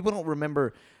 dude, people don't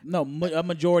remember. No, a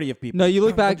majority of people. No, you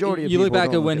look back. Majority of You look people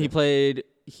back don't at when look he at played.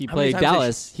 He How many played times they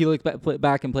Dallas. He looked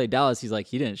back and played Dallas. He's like,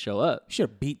 he didn't show up. Should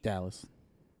have beat Dallas.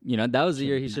 You know, that was the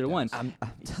year he should have won.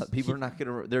 People are not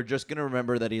going to, they're just going to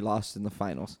remember that he lost in the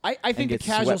finals. I think the gets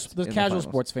casual swept in the casual finals.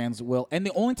 sports fans will, and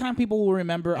the only time people will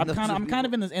remember, I'm kind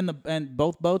of in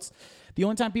both boats. The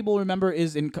only time people will remember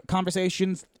is in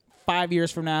conversations 5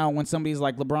 years from now when somebody's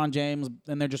like LeBron James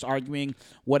and they're just arguing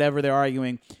whatever they're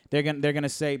arguing. They're gonna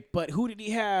say, but who did he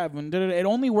have? And it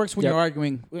only works when Yep. you're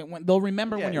arguing. They'll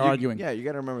remember when you're arguing. Yeah, you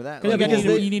got to remember that. Because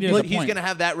you need it as a he's point. going to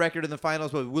have that record in the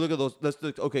finals, but we look at those. Let's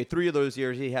look. Okay, 3 of those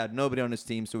years he had nobody on his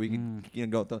team, so we can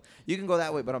go. You can go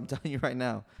that way, but I'm telling you right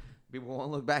now, people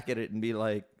won't look back at it and be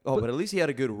like, "Oh, but at least he had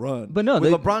a good run." But no,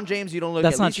 with they- LeBron James, you don't look.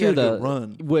 That's at not least he true had a though. good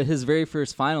run. With his very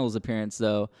first finals appearance,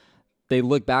 though, they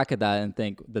look back at that and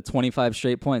think the 25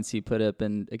 straight points he put up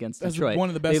against That's Detroit. one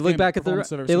of the best They look game back at the.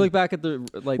 performances I've ever They look seen. back at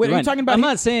the like. Wait, the are you run. talking about I'm him-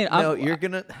 not saying. No, you're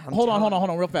gonna. Hold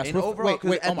on, real fast. And overall, wait,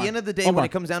 'cause at Omar. the end of the day, Omar. when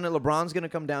it comes down to LeBron's going to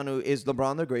come down to is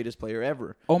LeBron the greatest player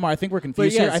ever? Omar, I think we're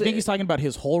confused yeah, here. I so- think he's talking about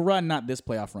his whole run, not this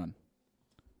playoff run.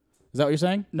 Is that what you're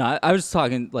saying? No, I was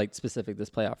talking like specific this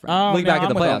playoff run. Look no, back at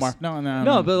I'm the with playoffs. Omar. No,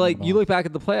 No, but like you look back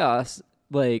at the playoffs,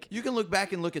 like You can look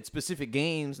back and look at specific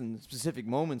games and specific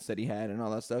moments that he had and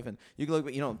all that stuff, and you can look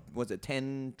at was it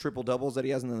 10 triple doubles that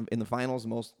he has in the finals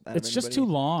most? Out It's of just too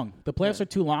anybody? long. The playoffs are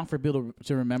too long for people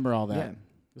to remember all that. Yeah.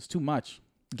 It's too much.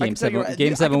 game can tell you seven, right-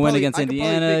 game I seven could win probably- against I could probably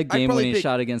Indiana, pick- I could game probably winning pick-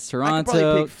 shot against I could probably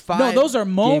Toronto. pick 5. No, those are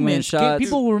game-winning moments. shots.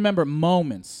 People will remember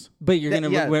moments. But you're That-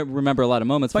 gonna yeah. remember a lot of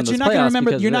moments. But from you're those not gonna playoffs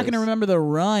remember. because You're of not gonna this. remember the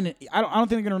run. I don't think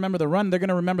they're gonna remember the run. They're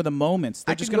gonna remember the moments.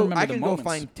 They're just gonna remember I the can go moments.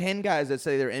 find 10 guys that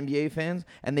say they're NBA fans,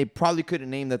 and they probably couldn't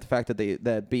name the fact that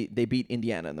they beat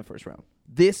Indiana in the first round.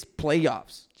 This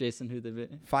playoffs, Jason, who they beat?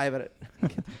 5 out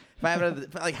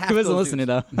of like half. He wasn't those listening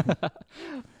dudes. though.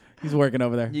 He's working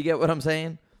over there. You get what I'm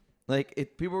saying? Like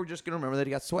people were just gonna remember that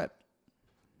he got swept.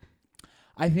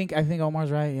 I think Omar's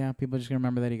right. Yeah, people are just gonna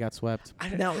remember that he got swept. I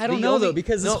don't know though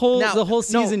because the whole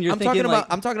season you're I'm thinking talking like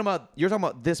about. I'm talking about. You're talking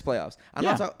about this playoffs. I'm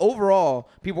Yeah. not talking overall.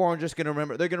 People aren't just gonna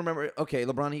remember. They're gonna remember. Okay,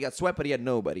 LeBron he got swept, but he had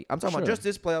nobody. I'm talking about Sure. just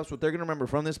this playoffs. What they're gonna remember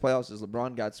from this playoffs is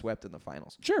LeBron got swept in the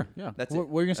finals. Sure. Yeah. That's what it.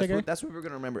 were you gonna say, Gary? That's what we're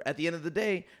gonna remember. At the end of the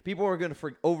day, people are gonna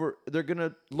They're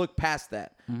gonna look past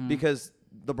that Mm-hmm. because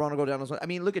LeBron will go down. I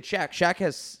mean, look at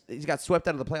Shaq. He's got swept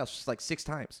out of the playoffs just like 6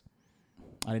 times.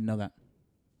 I didn't know that.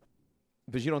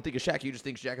 Because you don't think of Shaq, you just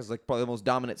think Shaq is like probably the most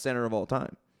dominant center of all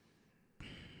time.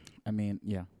 I mean,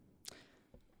 yeah.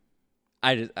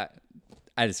 I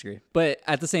disagree. But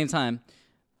at the same time,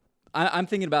 I'm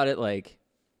thinking about it like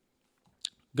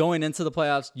going into the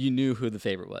playoffs, you knew who the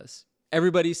favorite was.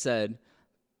 Everybody said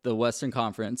the Western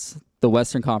Conference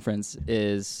Finals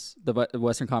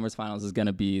is going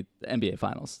to be the NBA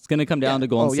Finals. It's going to come down to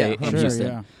Golden State and Sure, Houston.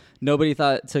 yeah. Nobody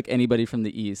took anybody from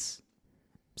the East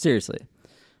seriously.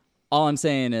 All I'm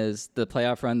saying is the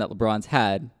playoff run that LeBron's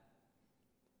had,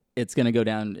 it's going to go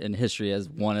down in history as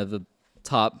one of the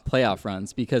top playoff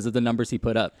runs because of the numbers he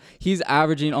put up. He's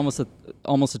averaging almost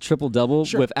a triple double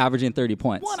with averaging 30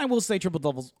 points. One, I will say triple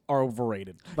doubles are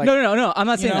overrated. Like, No. I'm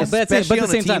not saying that. But Especially at the on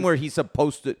a same team time, where he's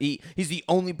supposed to. He's the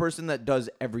only person that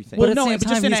does everything. But Well, at the no, same but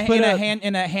just time, in he's put up-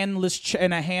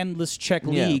 a handless check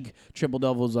Yeah. league, triple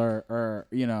doubles are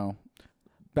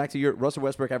Back to your Russell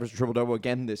Westbrook averaged a triple double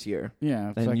again this year.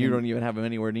 yeah. And you don't even have him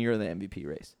anywhere near the MVP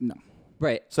race. No.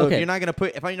 right? So okay. if you're not gonna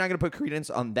put credence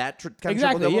on that kind of Exactly,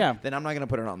 triple double, yeah. then I'm not gonna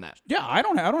put it on that. Yeah, I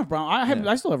don't have Brown.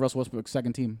 I still have Russell Westbrook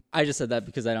second team. I just said that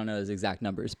because I don't know his exact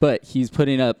numbers, but he's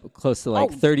putting up close to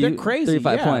like Oh, 30, they're crazy.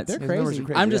 35 Yeah, points. they're His numbers crazy. are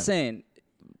crazy. I'm just saying,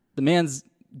 the man's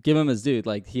give him his dude.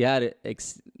 Like he had it.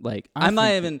 I'm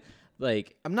not even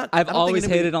like. I'm not- I've I don't think always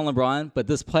anybody- hated on LeBron, but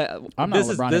this I'm not a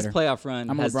LeBron this hater. playoff run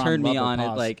I'm a has LeBron turned me lover, on it.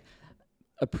 pause. Like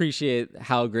appreciate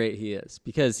how great he is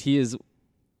because he is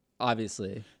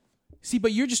obviously. See,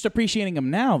 but you're just appreciating him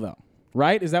now, though.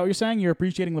 Right? Is that what you're saying? You're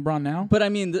appreciating LeBron now? But I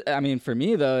mean, for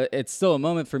me though, it's still a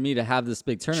moment for me to have this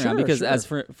big turnaround Sure, because sure. as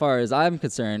far as I'm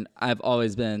concerned, I've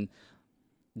always been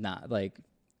not like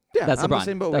Yeah, that's I'm LeBron. the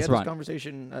same boat. That's We had LeBron. this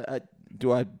conversation.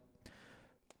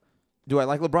 Do I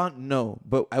like LeBron? No,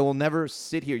 but I will never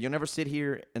sit here. You'll never sit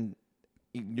here, and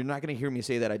you're not going to hear me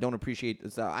say that I don't appreciate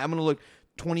this. I'm going to look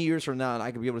 20 years from now, and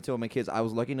I could be able to tell my kids I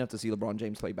was lucky enough to see LeBron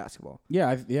James play basketball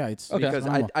Yeah, it's because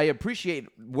normal. I appreciate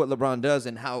what LeBron does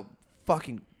and how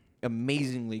fucking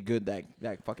amazingly good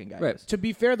that fucking guy Right. is. To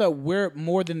be fair, though, we're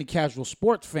more than the casual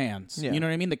sports fans. Yeah. You know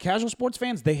what I mean? The casual sports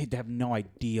fans, they have no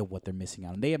idea what they're missing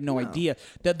out on. They have no idea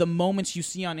that the moments you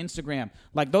see on Instagram,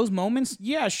 like those moments,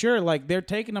 yeah, sure, like they're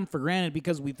taking them for granted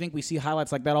because we think we see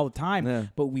highlights like that all the time. Yeah.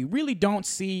 But we really don't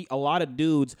see a lot of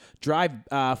dudes drive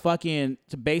fucking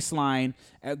to baseline,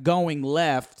 going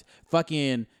left,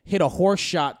 fucking hit a horse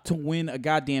shot to win a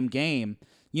goddamn game.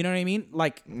 You know what I mean?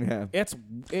 Like, Yeah. it's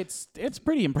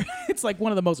pretty impressive. It's like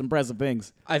one of the most impressive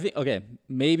things. I think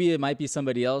maybe it might be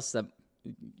somebody else that,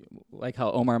 like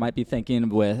how Omar might be thinking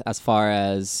with as far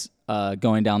as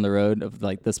going down the road of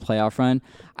like this playoff run.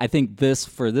 I think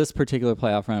for this particular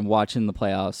playoff run, watching the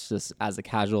playoffs just as a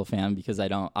casual fan because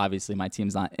obviously my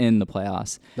team's not in the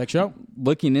playoffs. Like, show?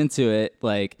 Looking into it,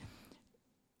 like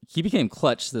he became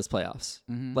clutch this playoffs.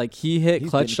 Like he hit He's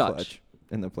clutch been shots. clutch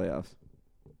in the playoffs.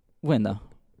 When though?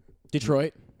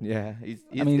 Detroit. Yeah,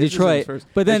 I mean Detroit,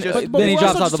 but then it's just- then he we're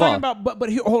drops also off the just talking ball. About, but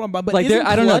here, hold on, but Like isn't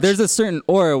I don't know. clutch- There's a certain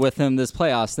aura with him this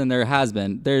playoffs than there has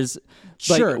been. There's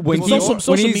like, sure when because he's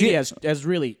social when media has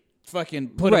really fucking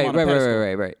put him on a right,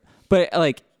 pedestal. right. But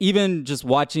like even just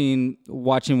watching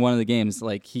one of the games,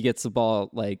 like he gets the ball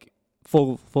like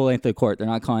full length of the court. They're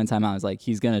not calling timeout. It's like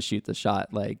he's gonna shoot the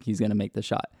shot. Like he's gonna make the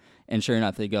shot. And sure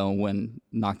enough, they go and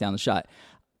knock down the shot.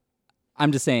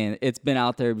 I'm just saying it's been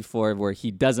out there before where he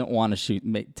doesn't want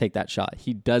to take that shot.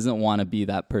 He doesn't want to be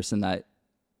that person that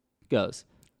goes.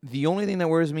 The only thing that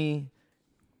worries me,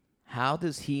 how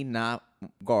does he not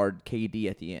guard KD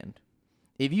at the end?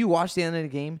 If you watch the end of the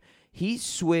game, he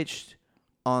switched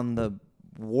on the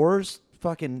worst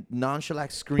fucking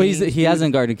nonchalant screen. But he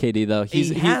hasn't guarded KD though.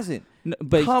 He hasn't.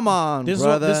 But Come on, This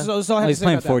brother. is all I have he's to say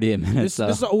playing about that. 48 minutes. This, So.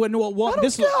 this is, oh, no, well,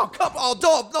 this Come on,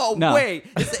 dog. No way.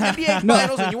 It's the NBA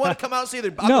Finals, and you want to come out and say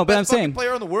that I'm No, the but I'm best fucking saying-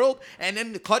 player in the world, and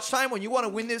then the clutch time when you want to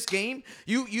win this game,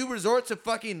 you resort to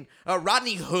fucking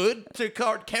Rodney Hood to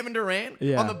guard Kevin Durant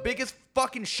Yeah. on the biggest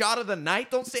fucking shot of the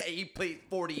night. Don't say he played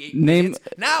 48 Name- minutes.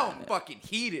 Now I'm fucking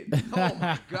heated. Oh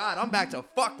my god, I'm back to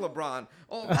fuck LeBron.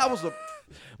 Oh, that was a.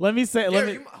 let me say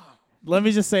Gary, let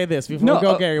me just say this before No, we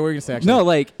go, Gary. What are you gonna say? Actually? No,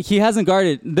 like he hasn't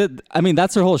guarded. I mean,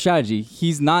 that's their whole strategy. He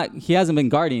hasn't been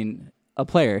guarding a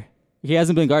player. He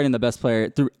hasn't been guarding the best player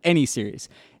through any series.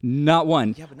 Not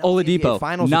one. Yeah, but now it's the NBA Oladipo.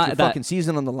 Finals Not with your that. fucking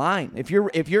season on the line. If you,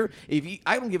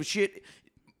 I don't give a shit.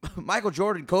 Michael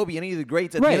Jordan, Kobe, any of the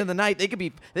greats at the Right. end of the night, they could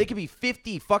be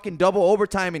 50 fucking double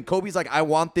overtime, and Kobe's like, I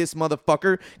want this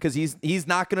motherfucker because he's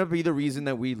not gonna be the reason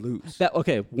that we lose.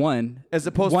 One. As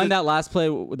opposed one to- that last play.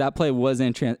 That play was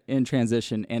in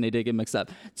transition, and it did get mixed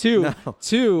up. Two. No,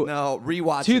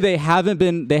 rewatch. Two. it.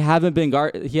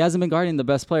 He hasn't been guarding the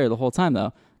best player the whole time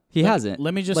though. He hasn't.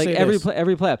 let me just like say every this.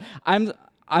 every playoff.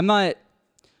 I'm not.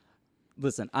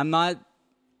 Listen, I'm not.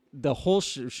 The whole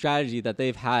strategy that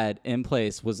they've had in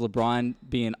place was LeBron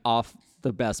being off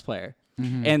the best player.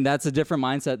 Mm-hmm. And that's a different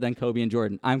mindset than Kobe and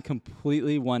Jordan. I'm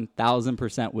completely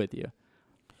 1,000% with you.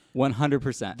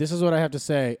 100%. This is what I have to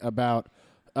say about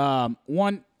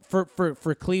one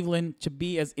for Cleveland to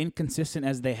be as inconsistent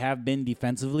as they have been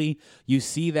defensively. You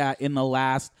see that in the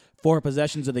last 4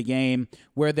 possessions of the game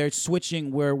where they're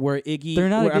switching, where Iggy. They're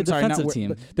not a where- good defensive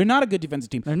team. They're not a good defensive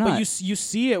team. They're But not. you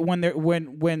see it when they're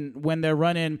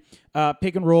running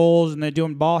pick and rolls and they're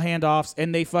doing ball handoffs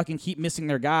and they fucking keep missing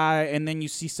their guy, and then you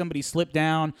see somebody slip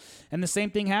down, and the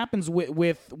same thing happens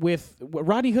with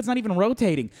Rodney Hood's not even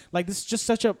rotating. Like, this is just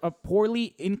such a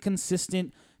poorly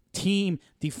inconsistent team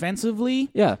defensively.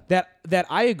 Yeah. That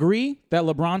I agree that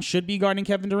LeBron should be guarding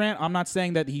Kevin Durant. I'm not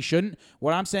saying that he shouldn't.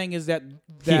 What I'm saying is that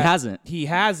He hasn't. He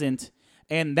hasn't,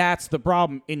 and that's the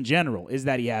problem in general, is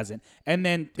that he hasn't. And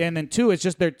then two, it's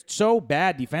just they're so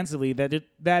bad defensively that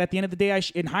at the end of the day,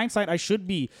 in hindsight, I shouldn't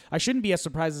be as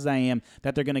surprised as I am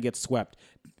that they're gonna get swept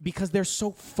because they're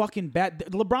so fucking bad.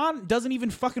 LeBron doesn't even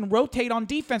fucking rotate on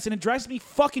defense, and it drives me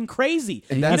fucking crazy.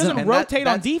 He doesn't And rotate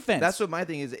on that's- defense. That's what my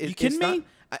thing is. You kidding me?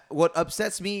 What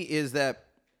upsets me is that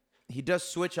he does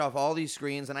switch off all these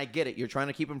screens, and I get it. You're trying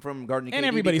to keep him from guarding. And KD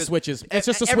everybody because switches. It's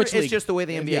just a switch It's league. just the way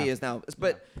the NBA Yeah. is now.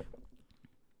 But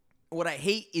what I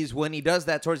hate is when he does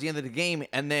that towards the end of the game,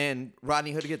 and then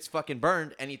Rodney Hood gets fucking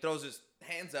burned, and he throws his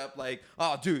hands up like,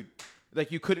 "Oh, dude,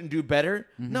 like you couldn't do better.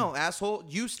 No, asshole,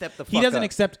 you step the fuck He doesn't up.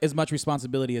 accept as much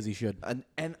responsibility as he should.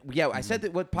 And yeah, I said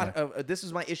that. This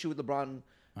is my issue with LeBron.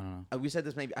 We said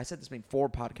this maybe. I said this maybe 4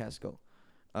 podcasts ago.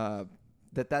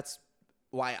 That's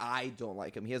why I don't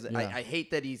like him. He has. I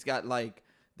hate that he's got like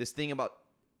this thing about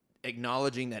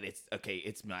acknowledging that it's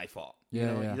my fault. Yeah,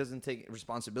 you know, yeah. he doesn't take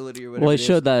responsibility or whatever. Well, he it is.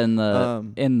 showed that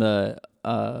in the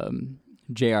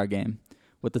JR game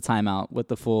with the timeout with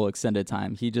the full extended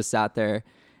time. He just sat there,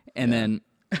 and then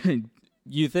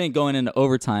you think going into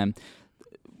overtime,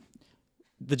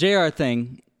 the JR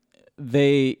thing,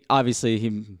 they obviously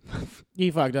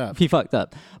He fucked up. he fucked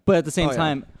up, but at the same Oh, yeah.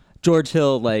 time. George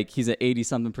Hill, like he's an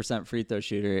 80-something% free throw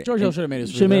shooter. George Hill should have made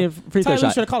his Should have made a free throw Tyler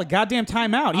shot. should have called a goddamn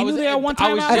timeout. He knew they had one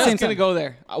I was timeout. just same gonna time. go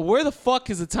there. Where the fuck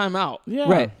is the timeout? Yeah.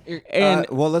 Right. And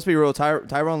well, let's be real.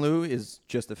 Tyronn Lue is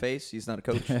just a face. He's not a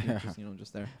coach. He's just,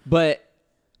 just there. But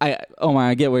Omar,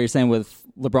 I get what you're saying with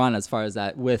LeBron as far as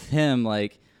that. With him,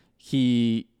 like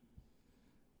he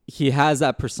has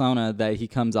that persona that he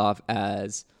comes off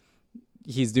as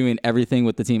he's doing everything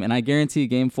with the team. And I guarantee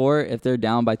game 4, if they're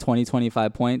down by 20,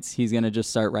 25 points, he's going to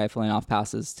just start rifling off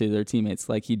passes to their teammates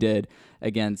like he did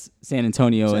against San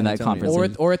Antonio in that Antonio.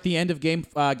 conference. Or at the end of game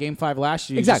 5 last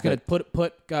year, Exactly. You're just gonna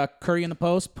put Curry in the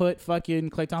post, put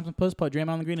fucking Klay Thompson post, put Draymond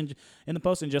on the green in the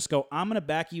post, and just go, I'm gonna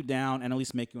back you down and at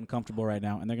least make you uncomfortable right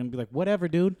now. And they're gonna be like, whatever,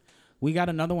 dude. We got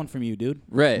another one from you, dude.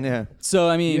 Right. Yeah. So,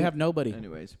 I mean, You have nobody.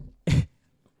 Anyways,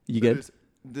 you good?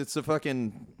 It's a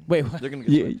fucking. Wait, what? They're gonna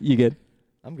get. You good?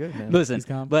 I'm good, man. Listen, He's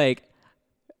calm. like,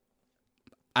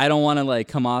 I don't want to like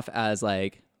come off as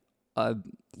like a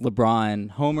LeBron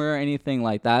homer or anything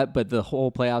like that, but the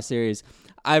whole playoff series,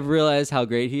 I've realized how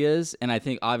great he is, and I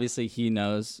think obviously he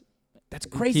knows That's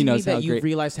crazy He to me knows how that you've great-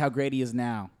 realized how great he is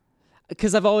now.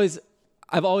 because I've always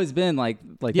been like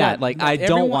that. Like I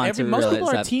don't want to most realize people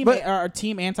are that. team But- are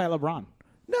team anti-LeBron.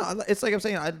 No, it's like I'm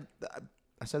saying.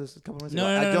 I said this a couple minutes ago.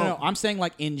 No, I don't. no. I'm saying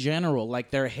like in general, like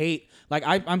their hate. Like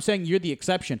I'm saying you're the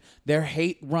exception. Their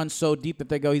hate runs so deep that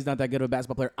they go, he's not that good of a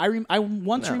basketball player. I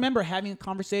once No. remember having a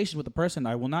conversation with a person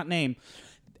I will not name,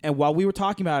 and while we were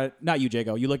talking about it, not you,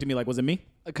 Jago, you looked at me like, was it me?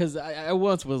 Because I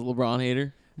once was a LeBron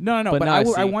hater. No. But But now I I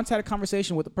see. once had a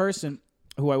conversation with a person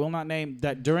who I will not name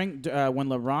that during when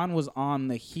LeBron was on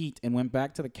the Heat and went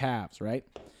back to the Cavs, right?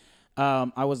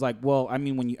 I was like, well, I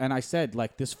mean, I said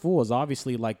like this fool has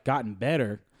obviously like gotten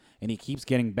better. And he keeps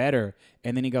getting better.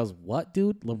 And then he goes, what,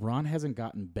 dude? LeBron hasn't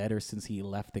gotten better since he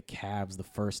left the Cavs the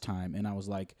first time. And I was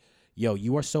like, yo,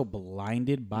 you are so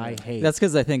blinded by hate. That's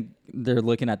because I think they're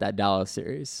looking at that Dallas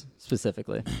series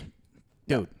specifically.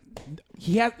 dude.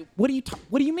 He has. What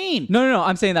do you mean? No.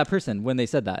 I'm saying that person when they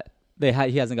said that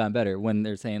he hasn't gotten better. When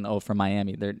they're saying, oh, from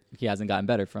Miami, he hasn't gotten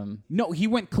better from. No, he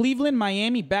went Cleveland,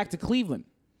 Miami, back to Cleveland.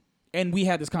 And we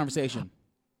had this conversation.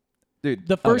 Dude,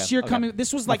 The first Okay, year okay. coming,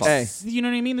 this was like, Hey. you know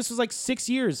what I mean? This was like 6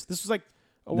 years. This was like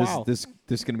a while. This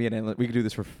is gonna be an endless. We could do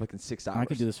this for fucking 6 hours. I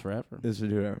could do this forever. This would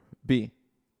do it. B.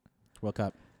 World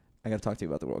Cup. I gotta talk to you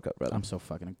about the World Cup, brother. I'm so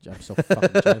fucking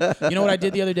excited. You know what I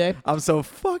did the other day? I'm so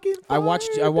fucking. I watched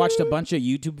fired, a dude. bunch of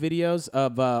YouTube videos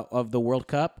of the World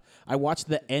Cup. I watched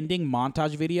the ending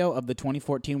montage video of the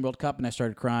 2014 World Cup, and I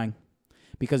started crying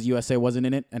because USA wasn't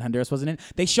in it and Honduras wasn't in it.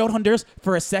 They showed Honduras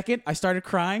for a second. I started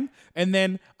crying, and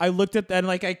then I looked at that and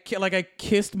like I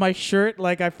kissed my shirt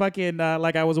like I fucking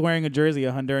like I was wearing a jersey,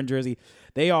 a Honduran jersey.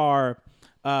 They are.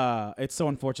 It's so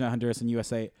unfortunate Honduras and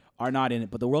USA are not in it,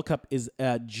 but the World Cup is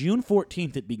June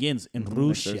 14th. It begins in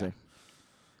Russia. Thursday.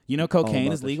 You know, cocaine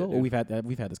about is that legal. shit, Well, dude.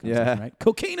 we've had this conversation, Yeah. right?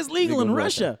 Cocaine is legal Legal in in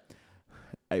Russia.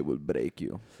 I will break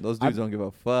you. Those dudes don't give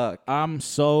a fuck. I'm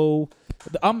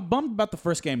bummed about the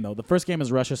first game though. The first game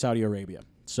is Russia, Saudi Arabia,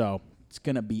 so it's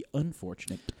gonna be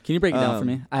unfortunate. Can you break it down for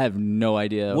me? I have no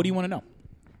idea. What do you want to know?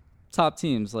 Top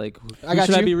teams like? I got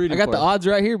who should you. I be rooting I got for? the odds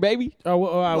right here, baby.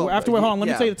 Well, after hold on, let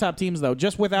me yeah. tell you the top teams though.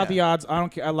 Just without the odds, I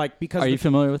don't care. I like because Are you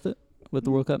familiar with it? With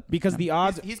the World Cup? because the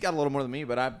odds. He's got a little more than me,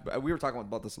 but we were talking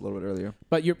about this a little bit earlier.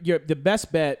 But your the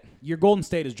best bet. Your Golden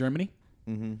State is Germany.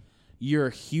 Mm-hmm. Your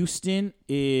Houston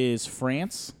is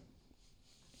France.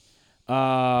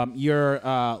 Your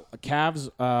Cavs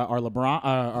are LeBron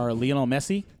are Lionel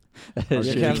Messi. Your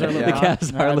Cavs are The LeBron.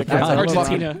 Cavs are The Cavs LeBron. are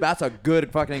Argentina. That's a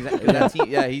good fucking example. That team,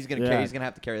 yeah, he's gonna Yeah. carry. He's gonna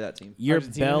have to carry that team. Your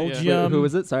Argentina, yeah. Belgium. Who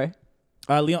was it? Sorry.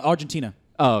 Argentina.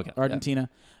 Oh, okay. Argentina.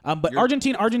 But Your-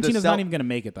 Argentina's the not Cel- even going to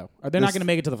make it though. Or they're the not going to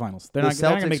make it to the finals. They're The not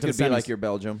going to Celtics make it to could the be semis. like your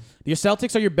Belgium. Your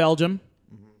Celtics are your Belgium.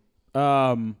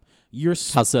 Your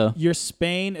How so? Your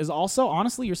Spain is also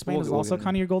honestly your Spain We'll is get also into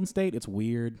kind of your Golden State. It's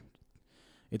weird.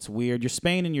 It's weird. Your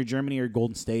Spain and your Germany are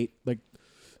Golden State. Like,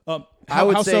 I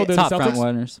would how say so they're Top the front Celtics?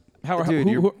 runners. How, Dude,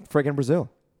 who- you're who- freaking Brazil.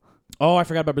 oh, I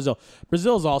forgot about Brazil.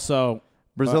 Brazil is also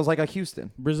Brazil's like a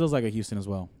Houston. Brazil's like a Houston as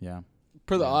well. Yeah.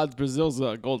 Per the odds, Brazil's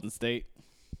Golden State.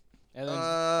 And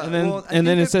then, Well, I and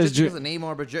then think it says just because of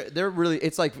Neymar, but they're really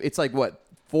it's like what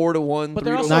 4-1, But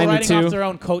they're 3-1. also 9-2. riding off their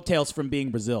own coattails from being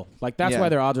Brazil. Like that's Yeah. why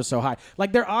their odds are so high.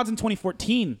 Like their odds in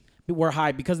 2014 were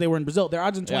high because they were in Brazil. Their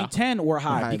odds in 2010 were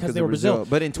high because they were Brazil.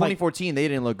 But in Like, 2014, they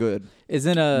didn't look good.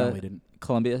 Isn't no, they didn't.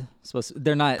 Colombia supposed to?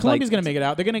 They're not. Colombia's like, gonna make it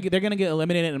out. They're gonna get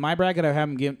eliminated. In my bracket, I have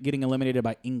them getting eliminated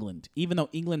by England, even though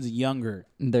England's younger.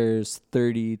 There's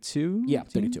 32. Yeah,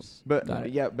 32. teams? But Got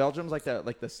it. yeah, Belgium's like the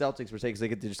Celtics were saying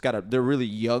because they just got they're a really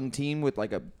young team with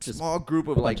like a small group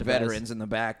of like bunch of guys. veterans in the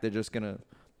back. They're just gonna.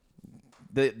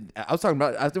 I was talking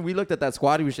about after we looked at that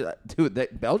squad, we should dude.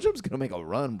 Belgium's gonna make a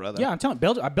run, brother. Yeah, I'm telling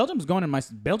you, Belgium's going in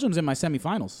Belgium's in my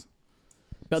semifinals.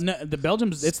 The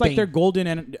Belgium's it's like Spain. their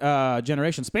golden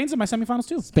generation. Spain's in my semifinals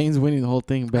too. Spain's winning the whole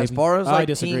thing, baby. As far as I like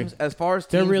disagree. teams, as far as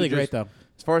They're teams really with great just- though.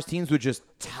 As far as teams with just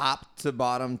top to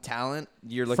bottom talent,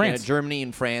 you're looking France. at Germany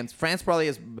and France. France probably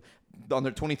is on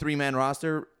their 23-man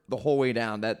roster the whole way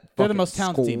down. That They're the fucking most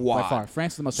talented team by squad. far.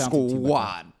 France is the most talented team by far.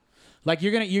 Squad. Like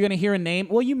you're gonna hear a name.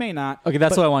 Well, you may not. Okay,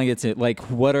 that's but what I want to get to. Like,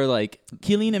 what are like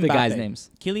Kylian Mbappe. the guys' names?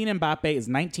 Kylian Mbappe is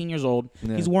 19 years old.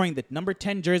 Yeah. He's wearing the number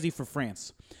 10 jersey for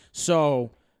France.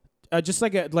 So, just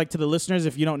like to the listeners,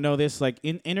 if you don't know this, like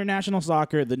in international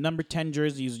soccer, the number 10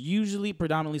 jersey is usually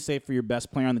predominantly safe for your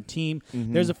best player on the team.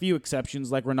 There's a few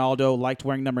exceptions, like Ronaldo liked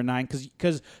wearing number 9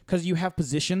 because you have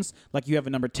positions like you have a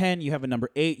number 10, you have a number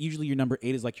 8. Usually your number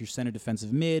 8 is like your center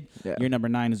defensive mid. Yeah. Your number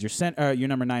 9 is your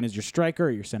number 9 is your striker,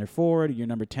 or your center forward. Your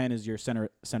number 10 is your center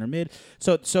mid.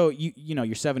 So you know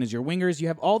your 7 is your wingers. You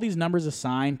have all these numbers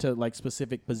assigned to like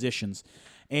specific positions.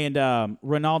 And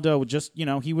Ronaldo just,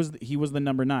 he was the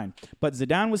number 9. But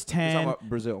Zidane was We're talking 10. about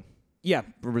Brazil. Yeah.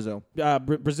 For Brazil.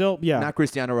 Brazil, yeah. Not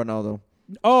Cristiano Ronaldo.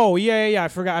 Oh, yeah. I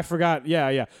forgot.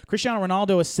 Yeah. Cristiano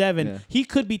Ronaldo is 7. Yeah. He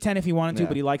could be 10 if he wanted to, Yeah.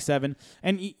 but he likes 7.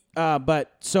 And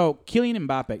so Kylian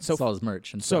Mbappe. So It's all his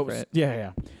merch and So stuff, right?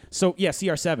 yeah. So yeah,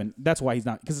 CR7. That's why he's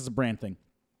not, because it's a brand thing.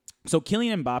 So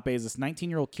Kylian Mbappe is this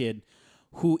 19-year-old kid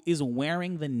who is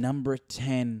wearing the number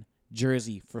 10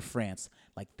 jersey for France.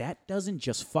 Like that doesn't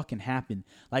just fucking happen.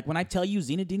 Like when I tell you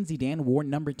Zinedine Zidane wore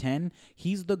number 10,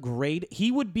 he's the grade.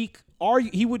 He would be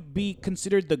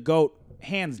considered the GOAT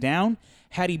hands down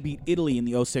had he beat Italy in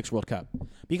the 06 World Cup,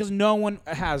 because no one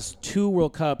has 2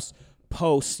 World Cups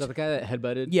post. Is that the guy that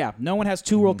headbutted? Yeah, no one has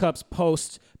 2 World Cups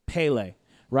post Pele,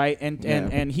 right? And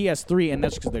Yeah. he has 3, and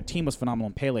that's because their team was phenomenal.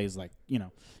 And Pele is like,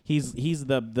 he's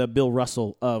the Bill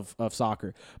Russell of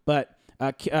soccer. But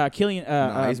Kylian,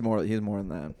 No, he's more than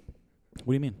that. what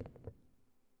do you mean?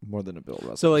 More than a Bill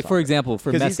Russell. So, like, for example,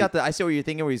 for because Messi, he's got I see what you're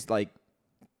thinking. Where he's like,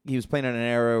 he was playing in an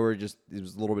era where it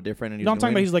was a little bit different. And No, I'm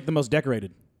talking about he's like the most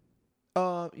decorated.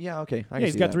 yeah, okay. Yeah,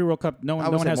 he's got 3 World Cup. No I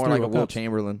one would say has more 3 like a World Will Cups.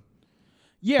 Chamberlain.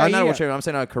 Yeah, Not a Will yeah. Chamberlain. I'm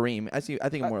saying a Kareem. I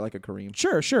think more like a Kareem.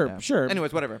 Sure. Yeah. Sure.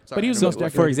 Anyways, whatever. Sorry, he was I the know most what-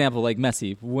 decorated. for example, like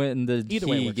Messi, when did Either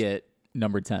way it he works. get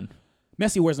number 10?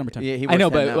 Messi wears number 10. Yeah, he I know,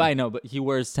 wears 10 but now. I know, but he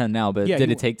wears 10 now. But Yeah, did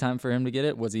he it take time for him to get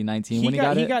it? Was he 19 He when he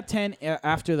got it? got 10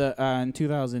 after the in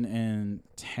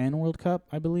 2010 World Cup,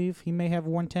 I believe. He may have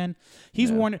worn 10.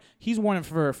 He's worn it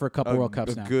for a couple World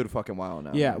Cups a now. good fucking while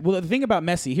now. Yeah. Well, the thing about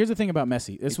Messi, here's the thing about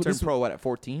Messi. He turned pro what at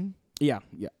 14? Yeah.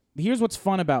 Here's what's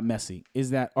fun about Messi is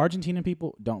that Argentinian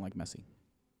people don't like Messi.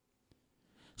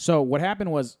 So what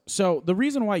happened was, the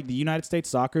reason why the United States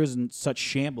soccer is in such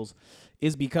shambles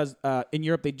is because in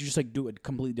Europe they just like do a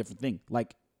completely different thing.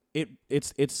 Like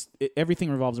everything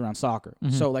revolves around soccer.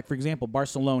 So like for example,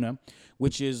 Barcelona,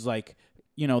 which is like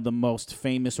the most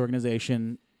famous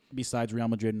organization besides Real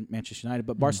Madrid and Manchester United,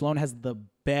 but Barcelona has the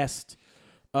best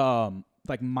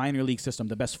like minor league system,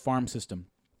 the best farm system.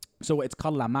 So it's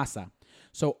called La Masa.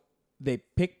 So they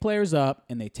pick players up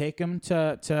and they take them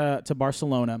to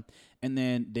Barcelona, and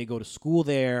then they go to school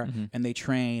there and they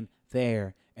train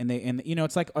there. And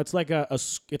it's like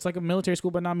a military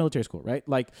school, but not military school, right?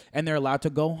 Like, and they're allowed to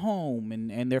go home,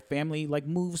 and their family like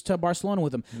moves to Barcelona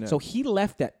with them. Yeah. So he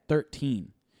left at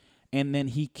 13, and then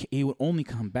he would only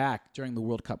come back during the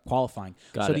World Cup qualifying.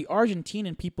 Got so it. the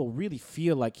Argentinian people really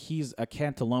feel like he's a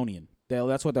Catalonian.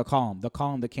 That's what they'll call him. They'll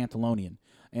call him the Catalonian,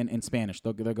 in Spanish.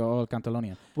 They'll go, oh,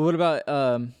 Catalonian. But what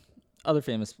about other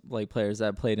famous like players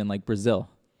that played in like Brazil?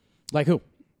 Like who?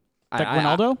 Like I-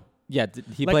 Ronaldo? Yeah, did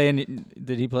he Like- play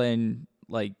in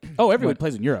like Oh, everyone what-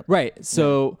 plays in Europe. Right.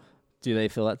 So do they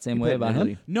feel that same way played about in him?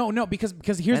 Italy. No, because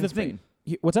here's And the thing.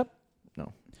 Spain. What's up?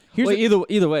 No. Here's Well, the-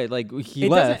 either way, like he it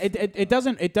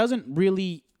left. doesn't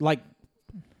really like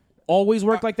always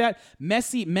work like that.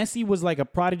 Messi was like a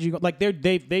prodigy. Like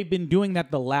they've been doing that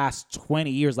the last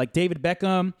 20 years. Like David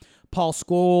Beckham, Paul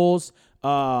Scholes,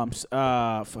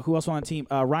 who else on the team?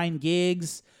 Ryan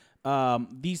Giggs.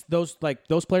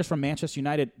 those players from Manchester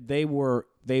United, they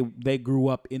grew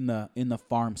up in the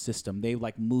farm system. They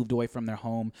like moved away from their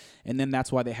home, and then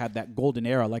that's why they had that golden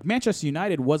era. Like Manchester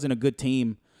United wasn't a good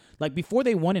team. Like before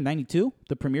they won in '92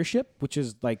 the Premiership, which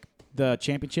is like the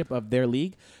championship of their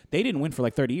league, they didn't win for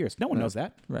like 30 years. No one knows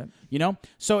that, Right. You know,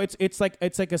 so it's like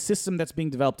a system that's being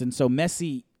developed, and so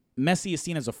Messi is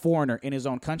seen as a foreigner in his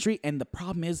own country, and the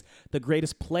problem is the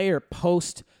greatest player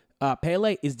post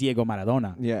Pele is Diego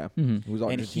Maradona. Yeah, who's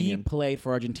And he Argentinian. played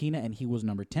for Argentina, and he was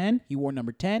number 10. He wore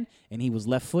number 10, and he was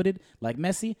left-footed like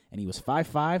Messi, and he was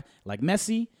 5'5" like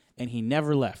Messi, and he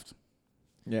never left.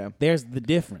 Yeah. There's the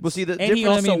difference. Well, see, the and he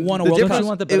difference- also I mean, won a the World difference Cup. you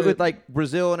want the it better- with like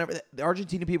Brazil and everything. The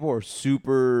Argentinian people are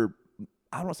super.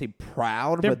 I don't want to say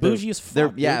proud, They're but bougie as they're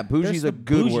fuck, yeah, dude. bougie is They're a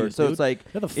good bougies, word. So dude. it's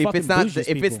like They're the if fucking it's not bougiest if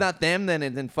it's people. not them,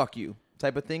 then fuck you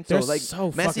type of thing. So They're like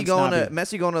so Messi fucking going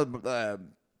snobby. to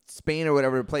Spain or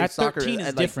whatever to play At soccer 13 is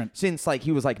like, different. since like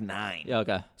he was like 9. Yeah.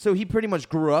 Okay. So he pretty much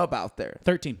grew up out there.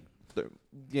 13.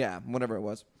 Yeah, whatever it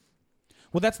was.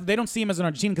 Well, they don't see him as an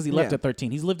Argentinian because he left Yeah. at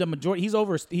 13. He's lived a majority.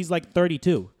 He's like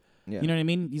 32. Yeah. You know what I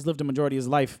mean? He's lived a majority of his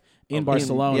life in in-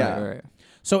 Barcelona. yeah. Right.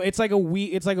 So it's like a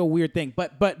weird thing.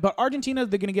 But Argentina,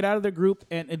 they're gonna get out of their group,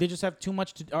 and they just have too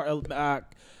much to.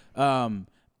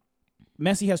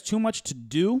 Messi has too much to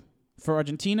do for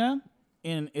Argentina,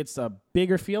 and it's a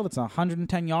bigger field. It's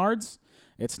 110 yards.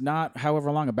 It's not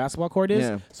however long a basketball court is.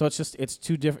 Yeah. So it's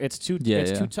too different. It's too Yeah,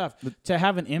 it's yeah. too tough to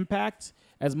have an impact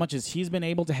as much as he's been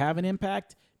able to have an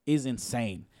impact is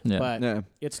insane. Yeah. But Yeah.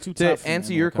 it's too To tough. in answer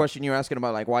the your World Cup. question, you're asking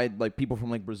about like why like people from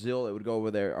like Brazil that would go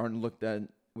over there aren't looked at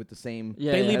with the same.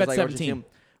 Yeah, They yeah. leave as, at like, 17. Argentina.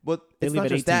 But They it's leave not at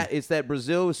just 18. that. It's that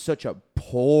Brazil is such a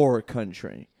poor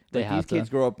country. They Like, have these to. kids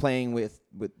grow up playing with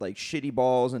like shitty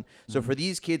balls, and so Mm-hmm. for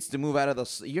these kids to move out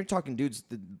of you're talking dudes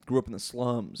that grew up in the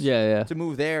slums. Yeah. Yeah. To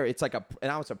move there, it's like and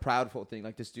now it's a proudful thing.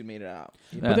 Like this dude made it out.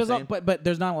 You know Yeah. what But I'm saying? but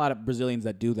there's not a lot of Brazilians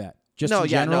that do that. Just no, in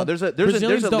yeah, general, no. There's a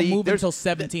Brazilians don't league, move there's- until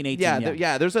 17, 18.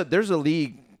 Yeah, there's a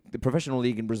league, the professional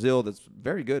league in Brazil that's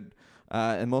very good,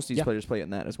 and most of these Yeah. players play in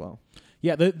that as well.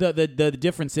 Yeah, the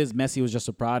difference is Messi was just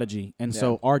a prodigy, and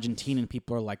so Argentinian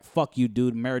people are like, "Fuck you,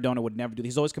 dude." Maradona would never do.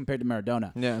 He's always compared to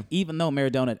Maradona. Yeah. Even though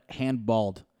Maradona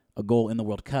handballed a goal in the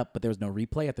World Cup, but there was no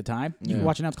replay at the time. You can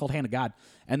watch it now. It's called Hand of God,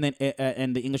 and then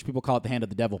and the English people call it the Hand of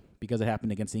the Devil because it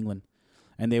happened against England,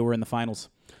 and they were in the finals.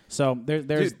 So there's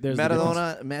Dude, the difference.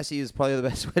 Maradona, Messi is probably the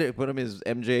best way to put him is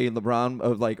MJ and LeBron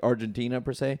of like Argentina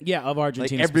per se. Yeah, of Like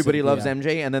Argentina. everybody specifically, loves yeah.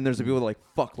 MJ, and then there's the people that like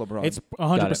fuck LeBron. It's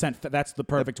 100%. That's the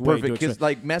perfect way to perfect do it. because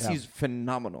like Messi's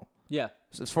phenomenal. Yeah.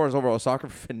 So as far as overall soccer,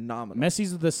 phenomenal.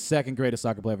 Messi's the second greatest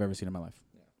soccer player I've ever seen in my life.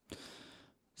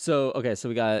 So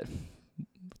we got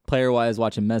player wise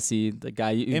watching Messi, the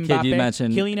guy kid you Mbappe,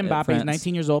 mentioned, Kylian at Mbappe, he's France.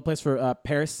 19 years old, plays for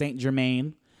Paris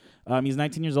Saint-Germain. He's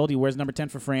 19 years old. He wears number 10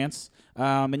 for France.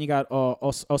 Then you got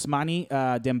Ousmane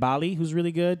Dembele, who's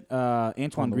really good.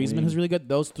 Antoine Griezmann, who's really good.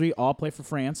 Those three all play for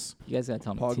France. You guys gotta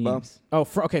tell me Pogba. teams. Oh,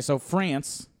 okay. So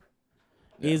France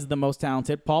is the most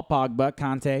talented. Paul Pogba,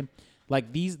 Conte,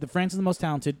 like the France is the most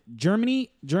talented. Germany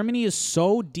is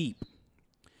so deep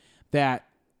that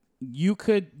you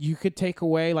could take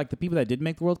away like the people that did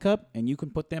make the World Cup, and you can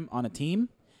put them on a team,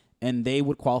 and they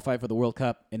would qualify for the World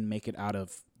Cup and make it out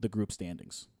of the group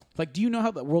standings. Like, do you know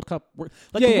how the World Cup works?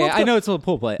 Like, the World I Cup- know it's a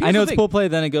pool play. Here's I know the it's thing. pool play.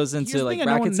 Then it goes Here's into the like thing that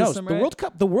no bracket one knows. system, The right?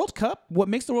 World Cup. What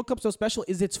makes the World Cup so special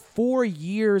is it's 4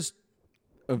 years.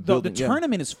 Of The building, yeah.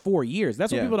 tournament is 4 years.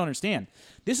 That's what Yeah. people don't understand.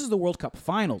 This is the World Cup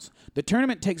finals. The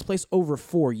tournament takes place over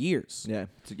 4 years. Yeah,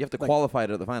 so you have to qualify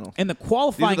to the final. And the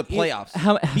qualifying These are the playoffs.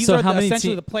 How These are how many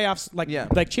essentially te- the playoffs, like Yeah.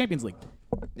 like Champions League.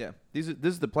 Yeah, this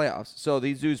is the playoffs. So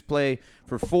these dudes play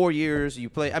for 4 years. You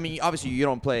play. I mean, obviously you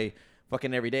don't play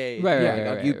fucking every day. Right, Yeah, right,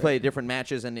 like, right, you right, play different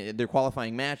matches, and they're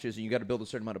qualifying matches, and you got to build a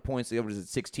certain amount of points. The average is at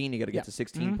 16. You got to get to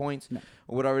 16 points,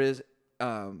 or whatever it is.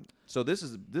 So this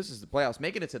is the playoffs.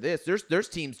 Making it to this, there's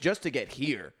teams just to get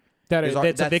here. That Is is our-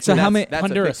 that's a that's- victory. So how many- That's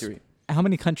Honduras. a victory. How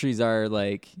many countries are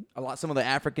like? Some of the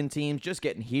African teams just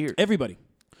getting here. Everybody.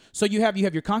 So you have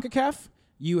your CONCACAF,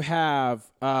 you have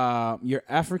your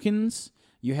Africans,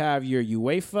 you have your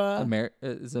UEFA.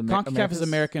 CONCACAF is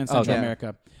American and Central Okay.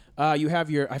 America. You have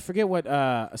I forget what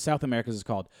South America's is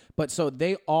called, but so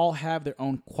they all have their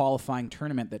own qualifying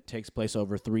tournament that takes place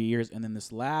over 3 years, and then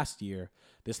this last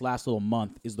little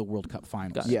month is the World Cup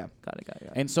finals. Yeah. Got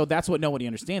it. And so that's what nobody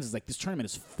understands is like this tournament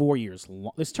is 4 years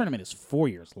long. This tournament is 4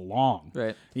 years long.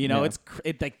 Right. You know, Yeah.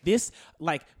 it's like this,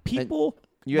 like people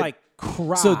you had- like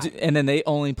cry. So and then they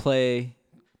only play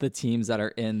the teams that are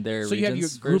in their So you have your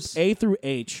regions group first? A through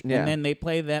H, Yeah. and then they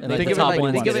play them. And They like Think the of, play it top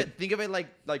like, ones think, of get it, think of it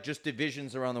like just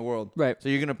divisions around the world. Right. So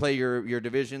you're gonna play your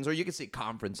divisions, or you can say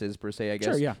conferences per se, I guess.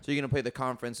 Sure, yeah. So you're gonna play the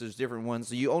conference. There's different ones.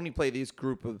 So you only play these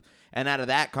group of, and out of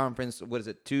that conference, what is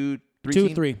it? Two, Two,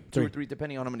 teams? three. Two or three,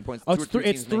 depending on how many points. Oh, two it's or three. three.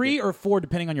 It's teams make 3 it. or 4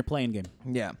 depending on your playing game.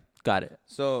 Yeah. Got it.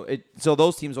 So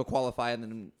those teams will qualify,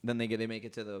 and then they make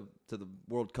it to the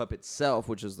World Cup itself,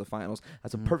 which is the finals.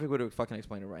 That's a perfect way to fucking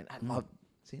explain it, Ryan. I love.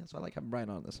 See, that's why I like having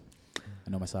Brian on this. I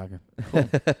know my soccer.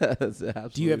 That's Do you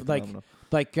absolutely have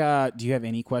phenomenal. do you have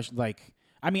any questions? Like,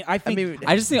 I mean, I think.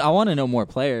 I want to know more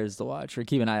players to watch or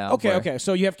keep an eye out Okay, for. okay.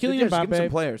 So you have Yeah, Kylian just give me some Mbappe,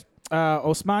 players.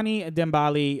 Osmani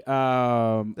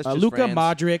Dembele, That's just Luka France.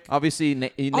 Modric. Obviously, I'll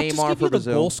just Neymar give for you the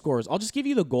Brazil. goal scorers. I'll just give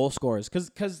you the goal scorers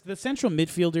because the central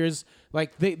midfielders,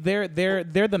 like they're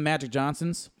the Magic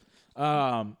Johnsons.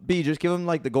 B, just give him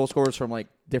like the goal scorers from like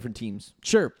different teams.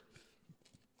 Sure.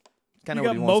 Kind You of got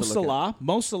what he Mo wants to look Salah.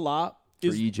 Mo Salah at for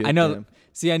is Egypt. I know. yeah.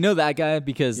 See, I know that guy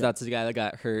because that's the guy that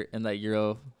got hurt in that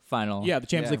Euro final. the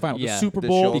Champions Yeah. League final, Yeah. the Super The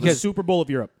Bowl, shoulder. the Super Bowl of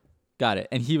Europe. Got it.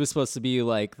 And he was supposed to be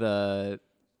like the.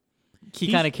 He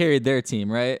He's- kind of carried their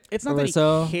team, right? It's not Or that he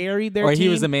so? carried their or team. he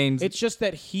was the main. It's just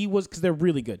that he was because they're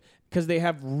really good because they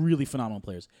have really phenomenal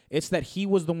players. It's that he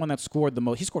was the one that scored the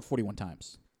most. He scored 41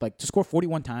 times. Like to score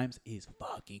 41 times is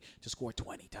fucking. To score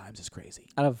 20 times is crazy.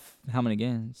 out of how many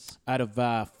games? Out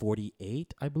of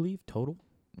 48, I believe total.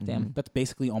 Damn. That's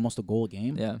basically almost a goal a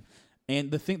game. Yeah. And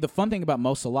the fun thing about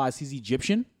Mo Salah is he's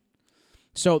Egyptian.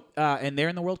 So and they're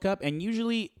in the World Cup, and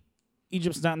usually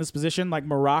Egypt's not in this position. Like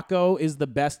Morocco is the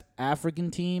best African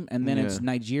team, and then it's Yeah.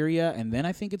 Nigeria, and then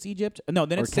I think it's Egypt. No,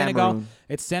 then Or it's Senegal. Cameroon.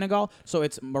 It's Senegal. So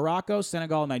it's Morocco,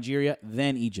 Senegal, Nigeria,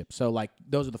 then Egypt. So like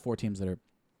those are the 4 teams that are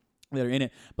in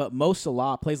it. But Mo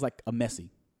Salah plays like a Messi.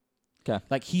 Okay.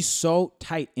 Like he's so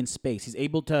tight in space. He's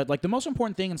able to like the most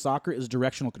important thing in soccer is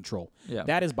directional control. Yeah.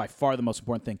 That is by far the most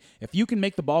important thing. If you can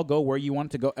make the ball go where you want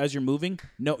it to go as you're moving,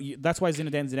 that's why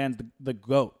Zinedine Zidane's the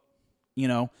GOAT. You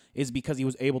know, is because he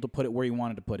was able to put it where he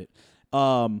wanted to put it.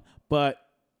 But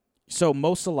so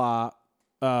Mo Salah,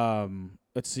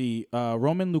 let's see,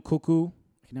 Roman Lukaku.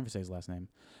 I can never say his last name.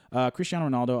 Cristiano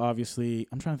Ronaldo, obviously.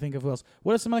 I'm trying to think of who else.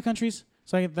 What are some other countries?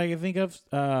 So I can think of.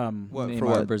 What Neymar, for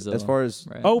what? Brazil. As far as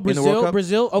Right. Oh, In the World Cup?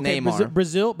 Brazil. Okay, Neymar.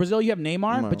 Brazil. You have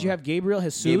Neymar, but you have Gabriel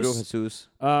Jesus. Gabriel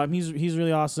Jesus. He's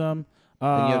really awesome.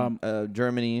 Then you have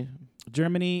Germany.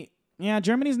 Germany. Yeah,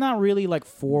 Germany's not really like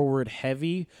forward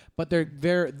heavy, but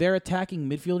they're attacking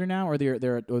midfielder now, or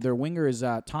their winger is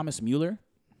Thomas Mueller.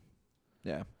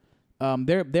 Yeah.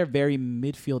 They're very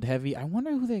midfield heavy. I wonder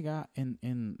who they got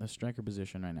in the striker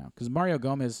position right now, because Mario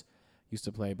Gomez used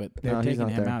to play, but they're No, he's taking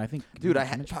not him there. out. I think. Dude, I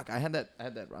had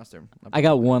that roster. I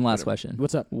got one last Whatever. question.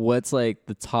 What's up? What's like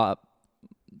the top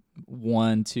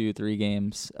 1, 2, 3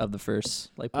 games of the first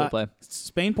like pool play?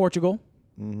 Spain, Portugal.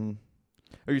 Mm-hmm.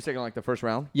 Are you saying like the first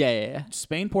round? Yeah.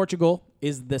 Spain, Portugal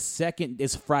is the second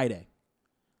is Friday.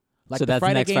 Like So the that's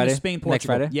Friday next game Friday? is Spain, Next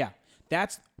Portugal. Friday? Yeah,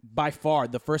 that's by far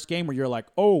the first game where you're like,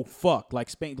 oh fuck, like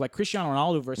Spain, like Cristiano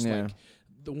Ronaldo versus Yeah. like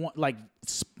the one like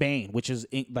Spain, which is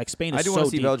like Spain is I do so want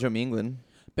to see deep. Belgium, England.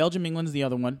 Belgium, England's the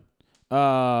other one.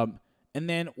 And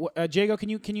then Jago, can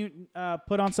you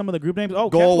put on some of the group names? Oh,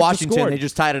 Goal Cameroon just Washington. scored. They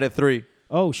just tied it at 3.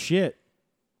 Oh shit.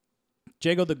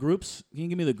 Jago, the groups. Can you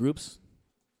give me the groups?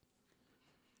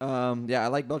 Yeah, I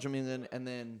like Belgium, England, and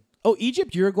then Oh,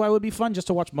 Egypt, Uruguay would be fun just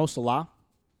to watch Mo Salah.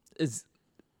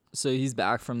 So he's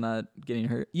back from that getting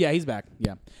hurt. Yeah, he's back.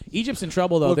 Yeah, Egypt's in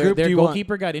trouble though. What group Their do you want?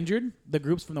 goalkeeper got injured. The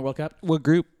groups from the World Cup. What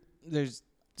group? There's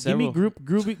Give me several.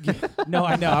 group. No,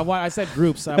 I know. I said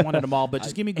groups. I wanted them all, but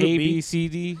just give me group A, B. B, C,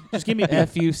 D, Just give me B.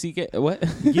 F, U, C, K. What?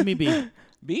 Give me B.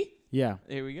 B? Yeah,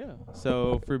 Here we go.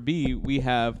 So for B, we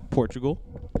have Portugal,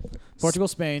 Portugal,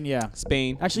 Spain. Yeah,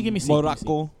 Spain, Actually, give me C, give me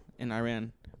Morocco, and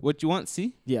Iran. What you want?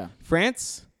 C? yeah.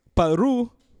 France,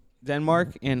 Peru,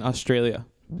 Denmark, and Australia.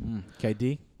 Okay,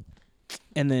 D.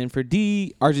 And then for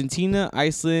D, Argentina,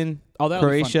 Iceland, Oh, that'll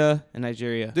be fun. Croatia, and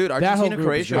Nigeria. dude, That whole Argentina, group is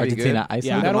Croatia would be Argentina, good.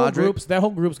 Iceland. Yeah, Luka Modric. that whole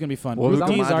group's gonna be fun. What was Group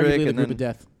that? D is Luka Modric arguably the and group then- of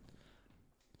death.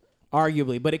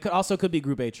 Arguably, but it could be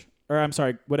Group H, or I'm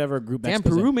sorry, whatever group. Damn,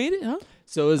 Mexico's in. Peru made it, huh?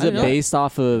 So is I it know. based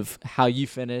off of how you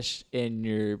finish in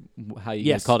your how you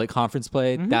Yes. guys called it conference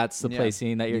play? That's the Yeah.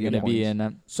 placing that you're You going get to be points.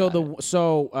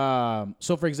 in.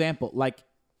 So for example, like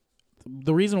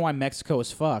the reason why Mexico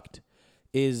is fucked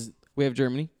is We have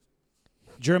Germany.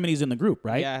 Germany's in the group,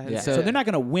 right? Yeah. Yeah. So they're not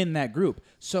going to win that group.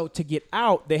 So to get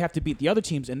out, they have to beat the other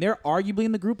teams, and they're arguably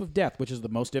in the group of death, which is the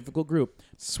most difficult group.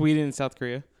 Sweden and South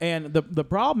Korea. And the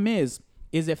problem is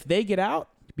if they get out,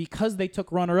 because they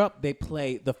took runner-up, they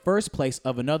play the first place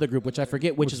of another group, which I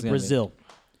forget, which is is gonna be? Brazil.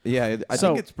 Yeah, I So-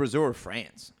 think it's Brazil or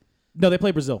France. No, they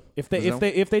play Brazil. If Brazil?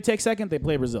 they take second, they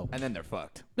play Brazil. And then they're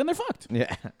fucked. Then they're fucked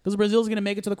Yeah. because Brazil's gonna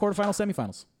make it to the quarterfinals,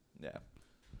 semifinals. Yeah.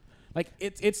 Like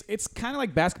it's kind of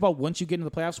like basketball. Once you get into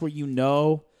the playoffs, where you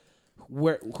know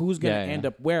who's gonna end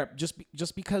up where,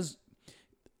 just because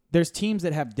there's teams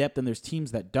that have depth and there's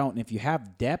teams that don't. And if you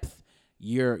have depth,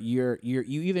 you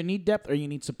either need depth or you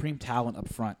need supreme talent up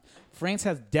front. France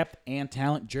has depth and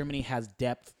talent. Germany has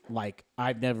depth like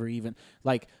I've never even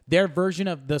like their version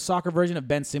of the soccer version of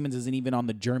Ben Simmons isn't even on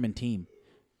the German team.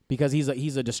 Because he's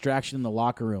a distraction in the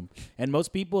locker room. And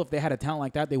most people, if they had a talent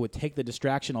like that, they would take the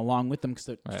distraction along with them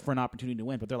for an opportunity to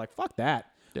win. But they're like, fuck that.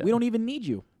 Yeah. We don't even need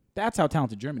you. That's how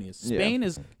talented Germany is. Spain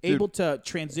is able to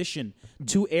transition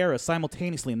two eras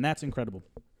simultaneously, and that's incredible.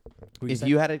 If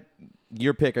you had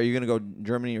your pick, are you going to go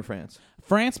Germany or France?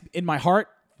 France, in my heart,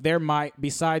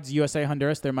 besides USA,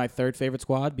 Honduras, they're my third favorite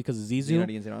squad because of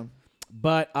Zizou.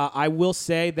 But I will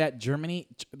say that Germany,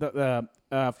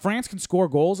 France can score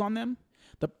goals on them.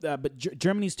 But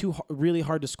Germany's really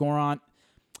hard to score on.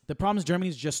 The problem is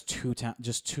Germany's just too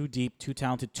deep, too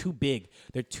talented, too big.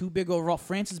 They're too big overall.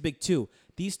 France is big too.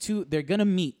 These two, they're gonna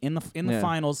meet in the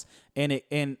finals, and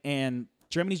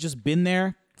Germany's just been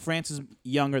there. France is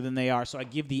younger than they are, so I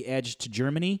give the edge to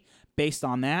Germany based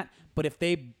on that. But if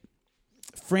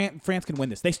France can win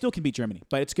this, they still can beat Germany,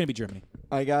 but it's gonna be Germany.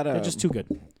 They're just too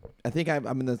good. I think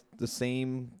I'm in the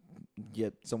same,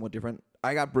 yet somewhat different.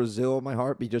 I got Brazil in my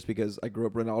heart just because I grew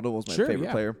up. Ronaldo was my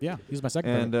favorite player. Yeah, he's my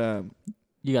second favorite. And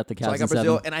you got the Cavs. so I got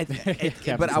Brazil,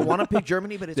 and but I want to pick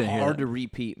Germany, but it's hard to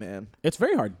repeat, man. It's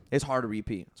very hard. It's hard to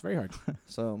repeat. It's very hard.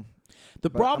 So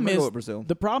the problem is Brazil.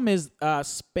 The problem is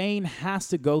Spain has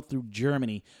to go through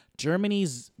Germany.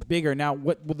 Germany's bigger now.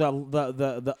 What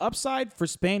the upside for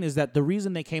Spain is that the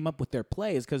reason they came up with their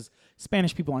play is because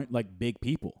Spanish people aren't like big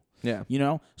people. Yeah,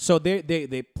 so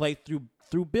they play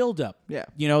through build up. Yeah,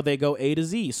 they go A to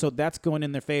Z, so that's going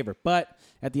in their favor. But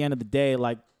at the end of the day,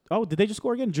 like, oh, did they just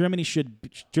score again? Germany should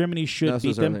beat them.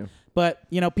 Earlier. But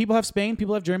people have Spain,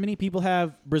 people have Germany, people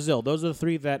have Brazil. Those are the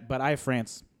three but I have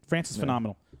France. France is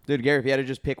phenomenal. Dude, Gary, if you had to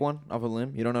just pick one off a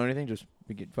limb, you don't know anything, just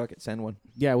fuck it, send one.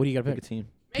 Yeah, what do you got to pick? Pick a team.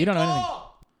 You don't know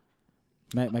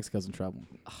anything. Mexico's in trouble.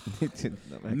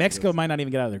 Mexico might not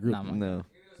even get out of their group. No.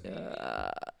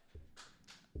 Yeah,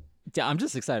 I'm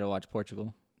just excited to watch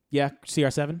Portugal. Yeah,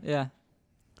 CR7.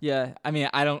 Yeah. I mean,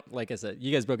 I don't, like I said,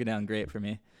 you guys broke it down great for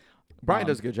me. Brian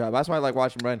does a good job. That's why I like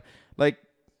watching Brian. Like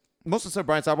most of the stuff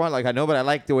Brian's talking about, like I know, but I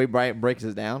like the way Brian breaks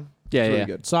it down. Yeah, it's really yeah.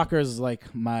 good. Soccer is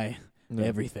like my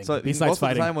everything. So besides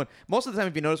fighting, most of the time,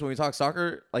 if you notice when we talk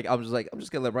soccer, like I'm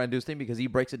just gonna let Brian do his thing because he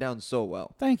breaks it down so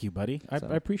well. Thank you, buddy. I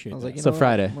appreciate that. Like, so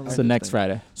Friday. So next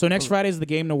Friday. So next Friday is the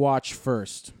game to watch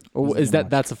first. Oh,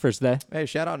 that's the first day? Hey,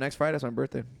 shout out next Friday. It's my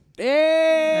birthday.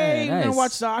 Hey, nice. you gonna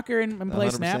watch soccer and play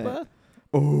 100%. Snappa?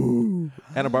 Oh,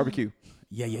 and a barbecue.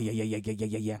 Yeah.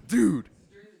 Dude.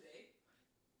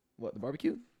 What, the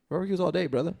barbecue? Barbecue's all day,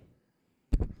 brother.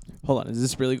 Hold on, is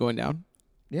this really going down?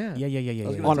 Yeah.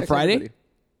 Yeah. On a Friday? Everybody.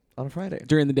 On a Friday.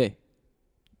 During the day?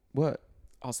 What?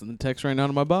 I'll send the text right now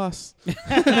to my boss. Look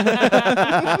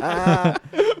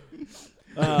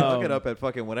it up at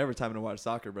fucking whatever time to watch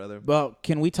soccer, brother. Well,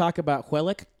 can we talk about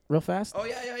Huelic real fast? Oh,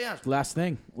 yeah. Last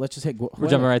thing. Let's just hit We're Huelic.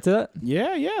 jumping right to that?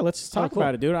 Yeah. Let's just talk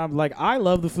about it, dude. I'm like, I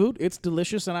love the food. It's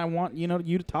delicious, and I want you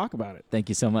to talk about it. Thank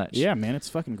you so much. Yeah, man, it's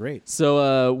fucking great.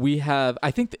 So we have,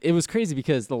 I think it was crazy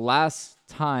because the last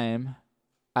time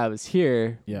I was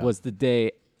here was the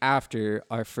day after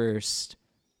our first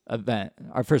event,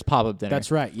 our first pop-up dinner. That's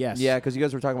right, yes. Yeah, because you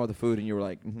guys were talking about the food, and you were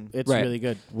like, It's Right. really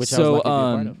good, which I was lucky to be a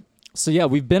part of. So yeah,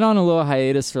 we've been on a little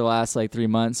hiatus for the last 3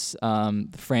 months.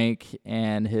 Frank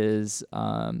and his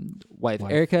wife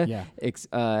Erica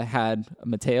had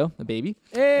Mateo, a baby.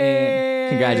 Hey! And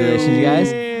congratulations, you guys.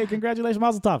 Hey, congratulations,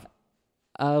 Mazel Tov.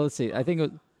 Let's see. I think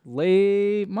it was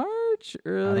late March,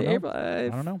 early April. I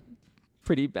don't know.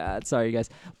 Pretty bad. Sorry, you guys.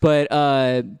 But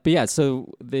yeah,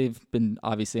 so they've been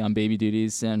obviously on baby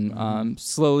duties and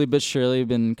slowly but surely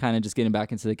been kind of just getting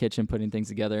back into the kitchen, putting things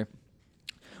together.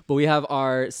 But we have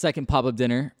our second pop-up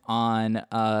dinner on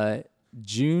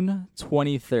June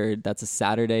 23rd. That's a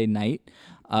Saturday night.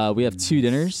 We have two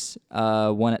dinners,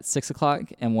 one at 6 o'clock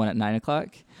and one at 9 o'clock.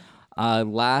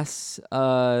 Last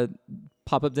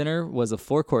pop-up dinner was a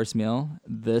 4-course meal.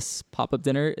 This pop-up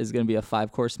dinner is going to be a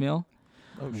 5-course meal.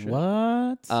 oh, shit.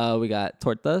 What? We got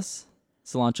tortas,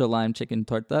 cilantro lime chicken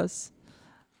tortas.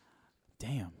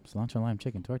 Damn, cilantro lime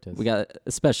chicken tortas. We got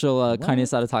a special carne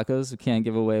asada tacos. We can't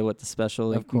give away what the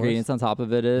special ingredients on top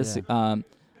of it is. Yeah.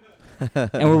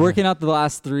 And we're working out the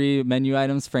last 3 menu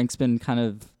items. Frank's been kind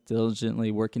of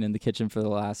diligently working in the kitchen for the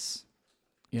last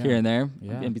here and there,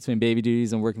 in between baby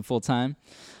duties and working full time.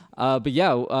 But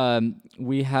yeah,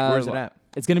 we have. Where's it at?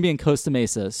 It's going to be in Costa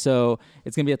Mesa. So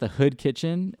it's going to be at the Hood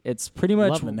Kitchen. It's pretty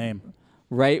much Love the name.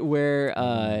 right where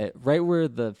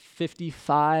the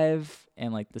 55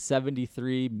 and like the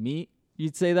 73 meet.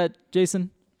 You'd say that, Jason,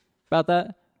 about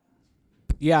that?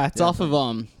 Yeah, it's off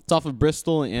of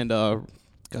Bristol and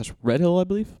Red Hill, I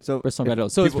believe. So Bristol if Red Hill.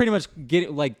 So it's people- pretty much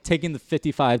taking the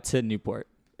 55 to Newport.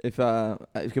 If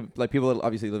like people that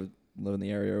obviously live in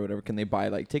the area or whatever, can they buy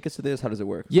like tickets to this? How does it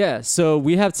work? Yeah, so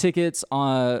we have tickets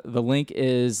on the link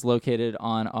is located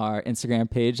on our Instagram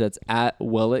page. That's at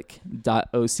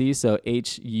Wellick.oc. So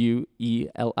HUELIC.oc.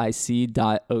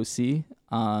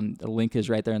 The link is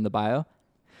right there in the bio.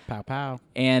 Pow pow.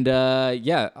 And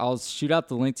yeah, I'll shoot out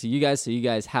the link to you guys so you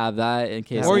guys have that in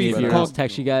case Or any you of can your call- girls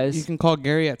text you guys. You can call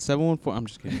Gary at 714. I'm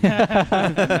just kidding.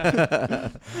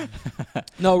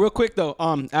 No, real quick though.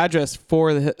 Address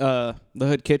for the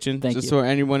Hood Kitchen, Thank just you. so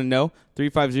anyone to know: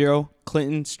 350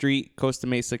 Clinton Street, Costa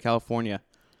Mesa, California.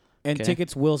 And Okay.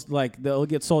 tickets will they'll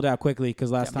get sold out quickly because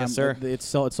last time Yes, sir. it's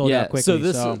sold out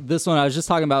quickly. So this one I was just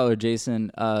talking about with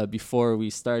Jason before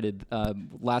we started.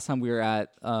 Last time we were at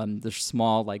the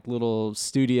small like little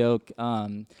studio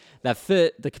that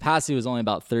fit. The capacity was only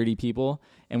about 30 people,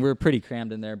 and we were pretty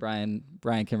crammed in there. Brian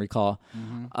can recall.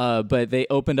 But they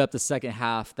opened up the second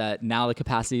half that now the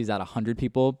capacity is at 100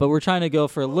 people. But we're trying to go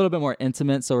for a little bit more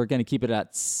intimate, so we're going to keep it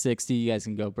at 60. You guys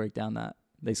can go break down that.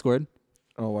 They scored.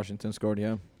 Oh, Washington scored.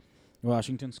 Yeah.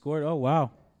 Washington scored. Oh wow.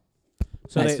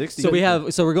 So Nice. they, So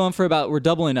we're going for we're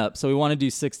doubling up. So we want to do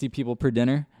 60 people per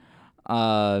dinner.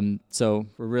 So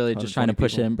we're really just trying to 120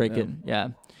 push it people. and break it. Yeah.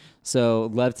 So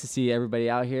love to see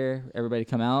everybody out here. Everybody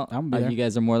come out. I'm there. You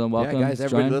guys are more than welcome. Yeah, guys, to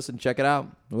everybody join. listen, check it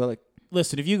out. Well, like,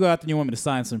 listen, if you go out there and you want me to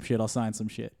sign some shit, I'll sign some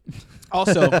shit.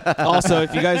 Also,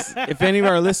 if any of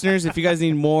our listeners, if you guys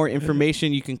need more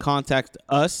information, you can contact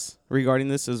us regarding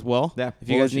this as well. Yeah, If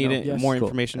you we'll guys let you need know. more Cool.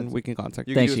 information, we can contact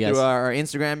you you. can Thanks, do you it through guys. our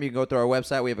Instagram. You can go through our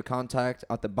website. We have a contact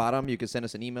at the bottom. You can send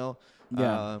us an email.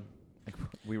 Yeah.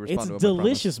 We respond It's to it.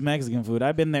 delicious Mexican food.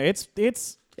 I've been there. It's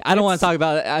I don't want to talk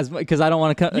about it as because I don't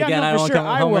want to come yeah, again. no, I for don't sure. want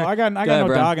to I come will. home. I got Go no ahead,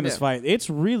 Brian. dog in this Yeah. fight. It's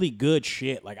really good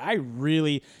shit. Like I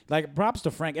really like. Props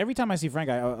to Frank. Every time I see Frank,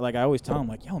 I always tell him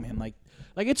like, yo, man, like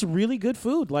it's really good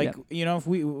food. Like if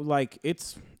we like,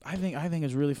 it's I think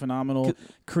it's really phenomenal,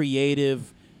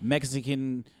 creative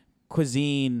Mexican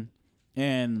cuisine,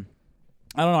 and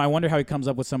I don't know. I wonder how he comes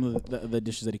up with some of the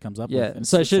dishes that he comes up with. Yeah. And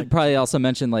So I it's should like, probably also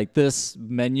mention like this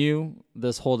menu,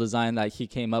 this whole design that he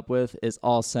came up with is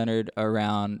all centered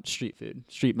around street food,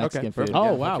 street Mexican food. perfect. oh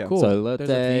Yeah, wow, okay. cool. So There's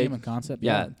a theme and concept.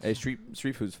 Yeah. Hey, street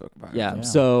food's fucking fire. Yeah. Yeah.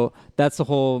 So that's the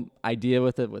whole idea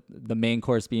with it, with the main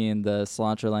course being the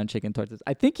cilantro lime chicken tortillas.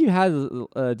 I think you had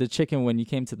the chicken when you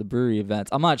came to the brewery events.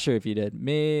 I'm not sure if you did.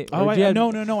 Oh, or did you have- no.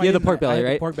 You I had the didn't. pork I belly, had the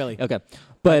right? pork belly. Okay.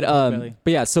 But pork belly.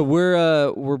 yeah, so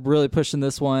we're really pushing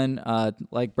this one.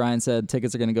 Like Brian said,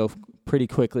 tickets are going to go pretty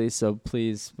quickly, so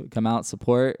please come out,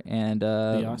 support, and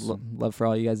awesome. love for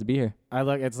all you guys to be here.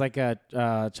 It's like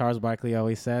Charles Barkley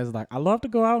always says, like, I love to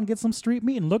go out and get some street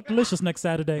meat and look delicious next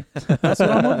Saturday. That's what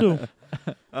I'm gonna do.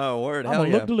 Oh, word. I'm Hell gonna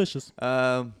yeah. look delicious.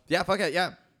 Yeah, fuck it.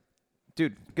 Yeah.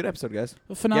 Dude, good episode, guys.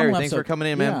 Phenomenal Gary, thanks for episode. coming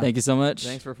in, man. Yeah. Thank you so much.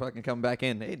 Thanks for fucking coming back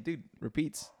in. Hey, dude,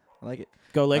 repeats. I like it.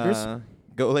 Go Lakers.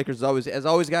 Go Lakers as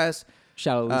always, guys.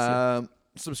 Shout out Lisa.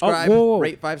 Subscribe, whoa.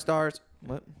 rate 5 stars.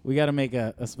 What? We got to make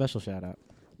a special shout out.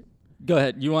 Go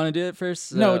ahead. You want to do it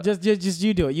first? No, just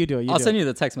you do it. You do it. I'll send you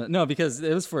the text message. No, because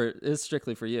it's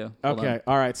strictly for you. Hold on. Okay.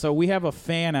 All right. So we have a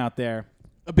fan out there,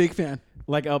 A big fan,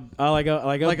 like a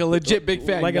legit big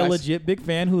fan, like you a guys. legit big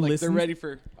fan who Like listens. they're ready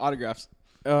for autographs.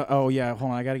 Oh yeah.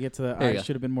 Hold on. I got to get to the. There you I go.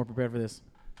 should have been more prepared for this.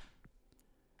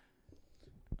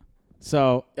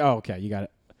 So, okay, you got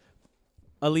it.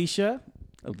 Alicia.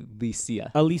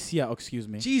 Alicia. Excuse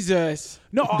me. Jesus.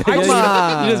 No, You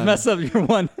just messed up your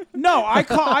one. No,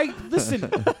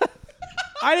 listen.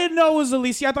 I didn't know it was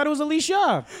Alicia. I thought it was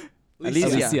Alicia.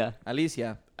 Alicia.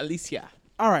 Alicia.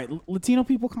 All right, Latino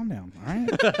people, calm down. All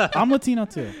right, I'm Latino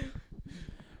too.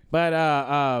 But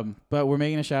we're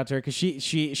making a shout out to her because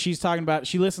she's talking about,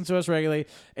 she listens to us regularly,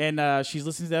 and she's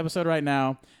listening to the episode right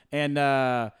now, and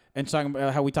talking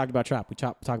about how we talked about Chop. We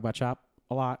talk about Chop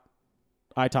a lot.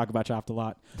 I talk about Chopped a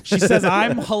lot. She says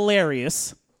I'm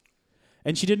hilarious,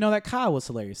 and she didn't know that Kyle was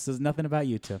hilarious. Says nothing about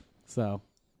you two. So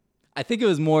I think it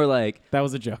was more like that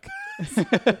was a joke.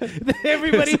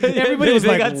 everybody was they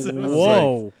like, got so-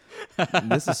 "Whoa,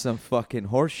 This is some fucking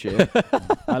horse shit.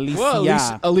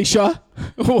 Alicia, Alicia. Alicia."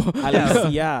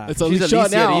 It's She's Alicia Alicia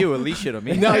now. to you, Alicia to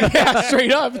me. No, yeah,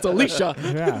 straight up. It's Alicia.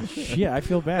 Yeah, I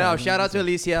feel bad. No, shout out to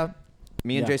Alicia.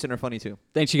 Me and Yeah. Jason are funny too.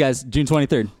 thanks, you guys. June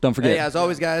 23rd. Don't forget. Hey, as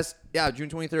always, guys. Yeah, June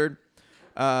 23rd.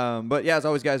 But yeah, as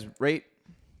always, guys, rate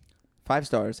 5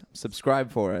 stars,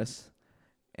 subscribe for us,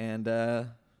 and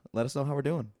let us know how we're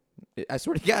doing. I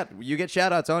swear to God, you get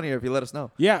shout outs on here if you let us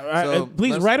know. Yeah, So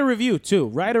please let us- write a review too.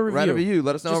 Write a review. Write a review.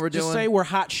 Let us know just, how we're just doing. say we're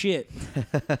hot shit.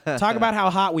 Talk about how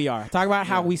hot we are. Talk about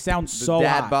how we sound The so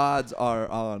dad hot. bods are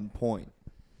on point.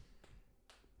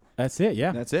 That's it.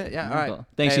 Yeah. That's it. Yeah. All right. Cool.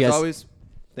 Thanks, Hey, you as guys. always,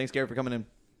 thanks, Gary, for coming in.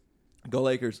 Go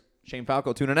Lakers. Shane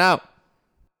Falco tuning out.